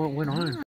don't know what went on.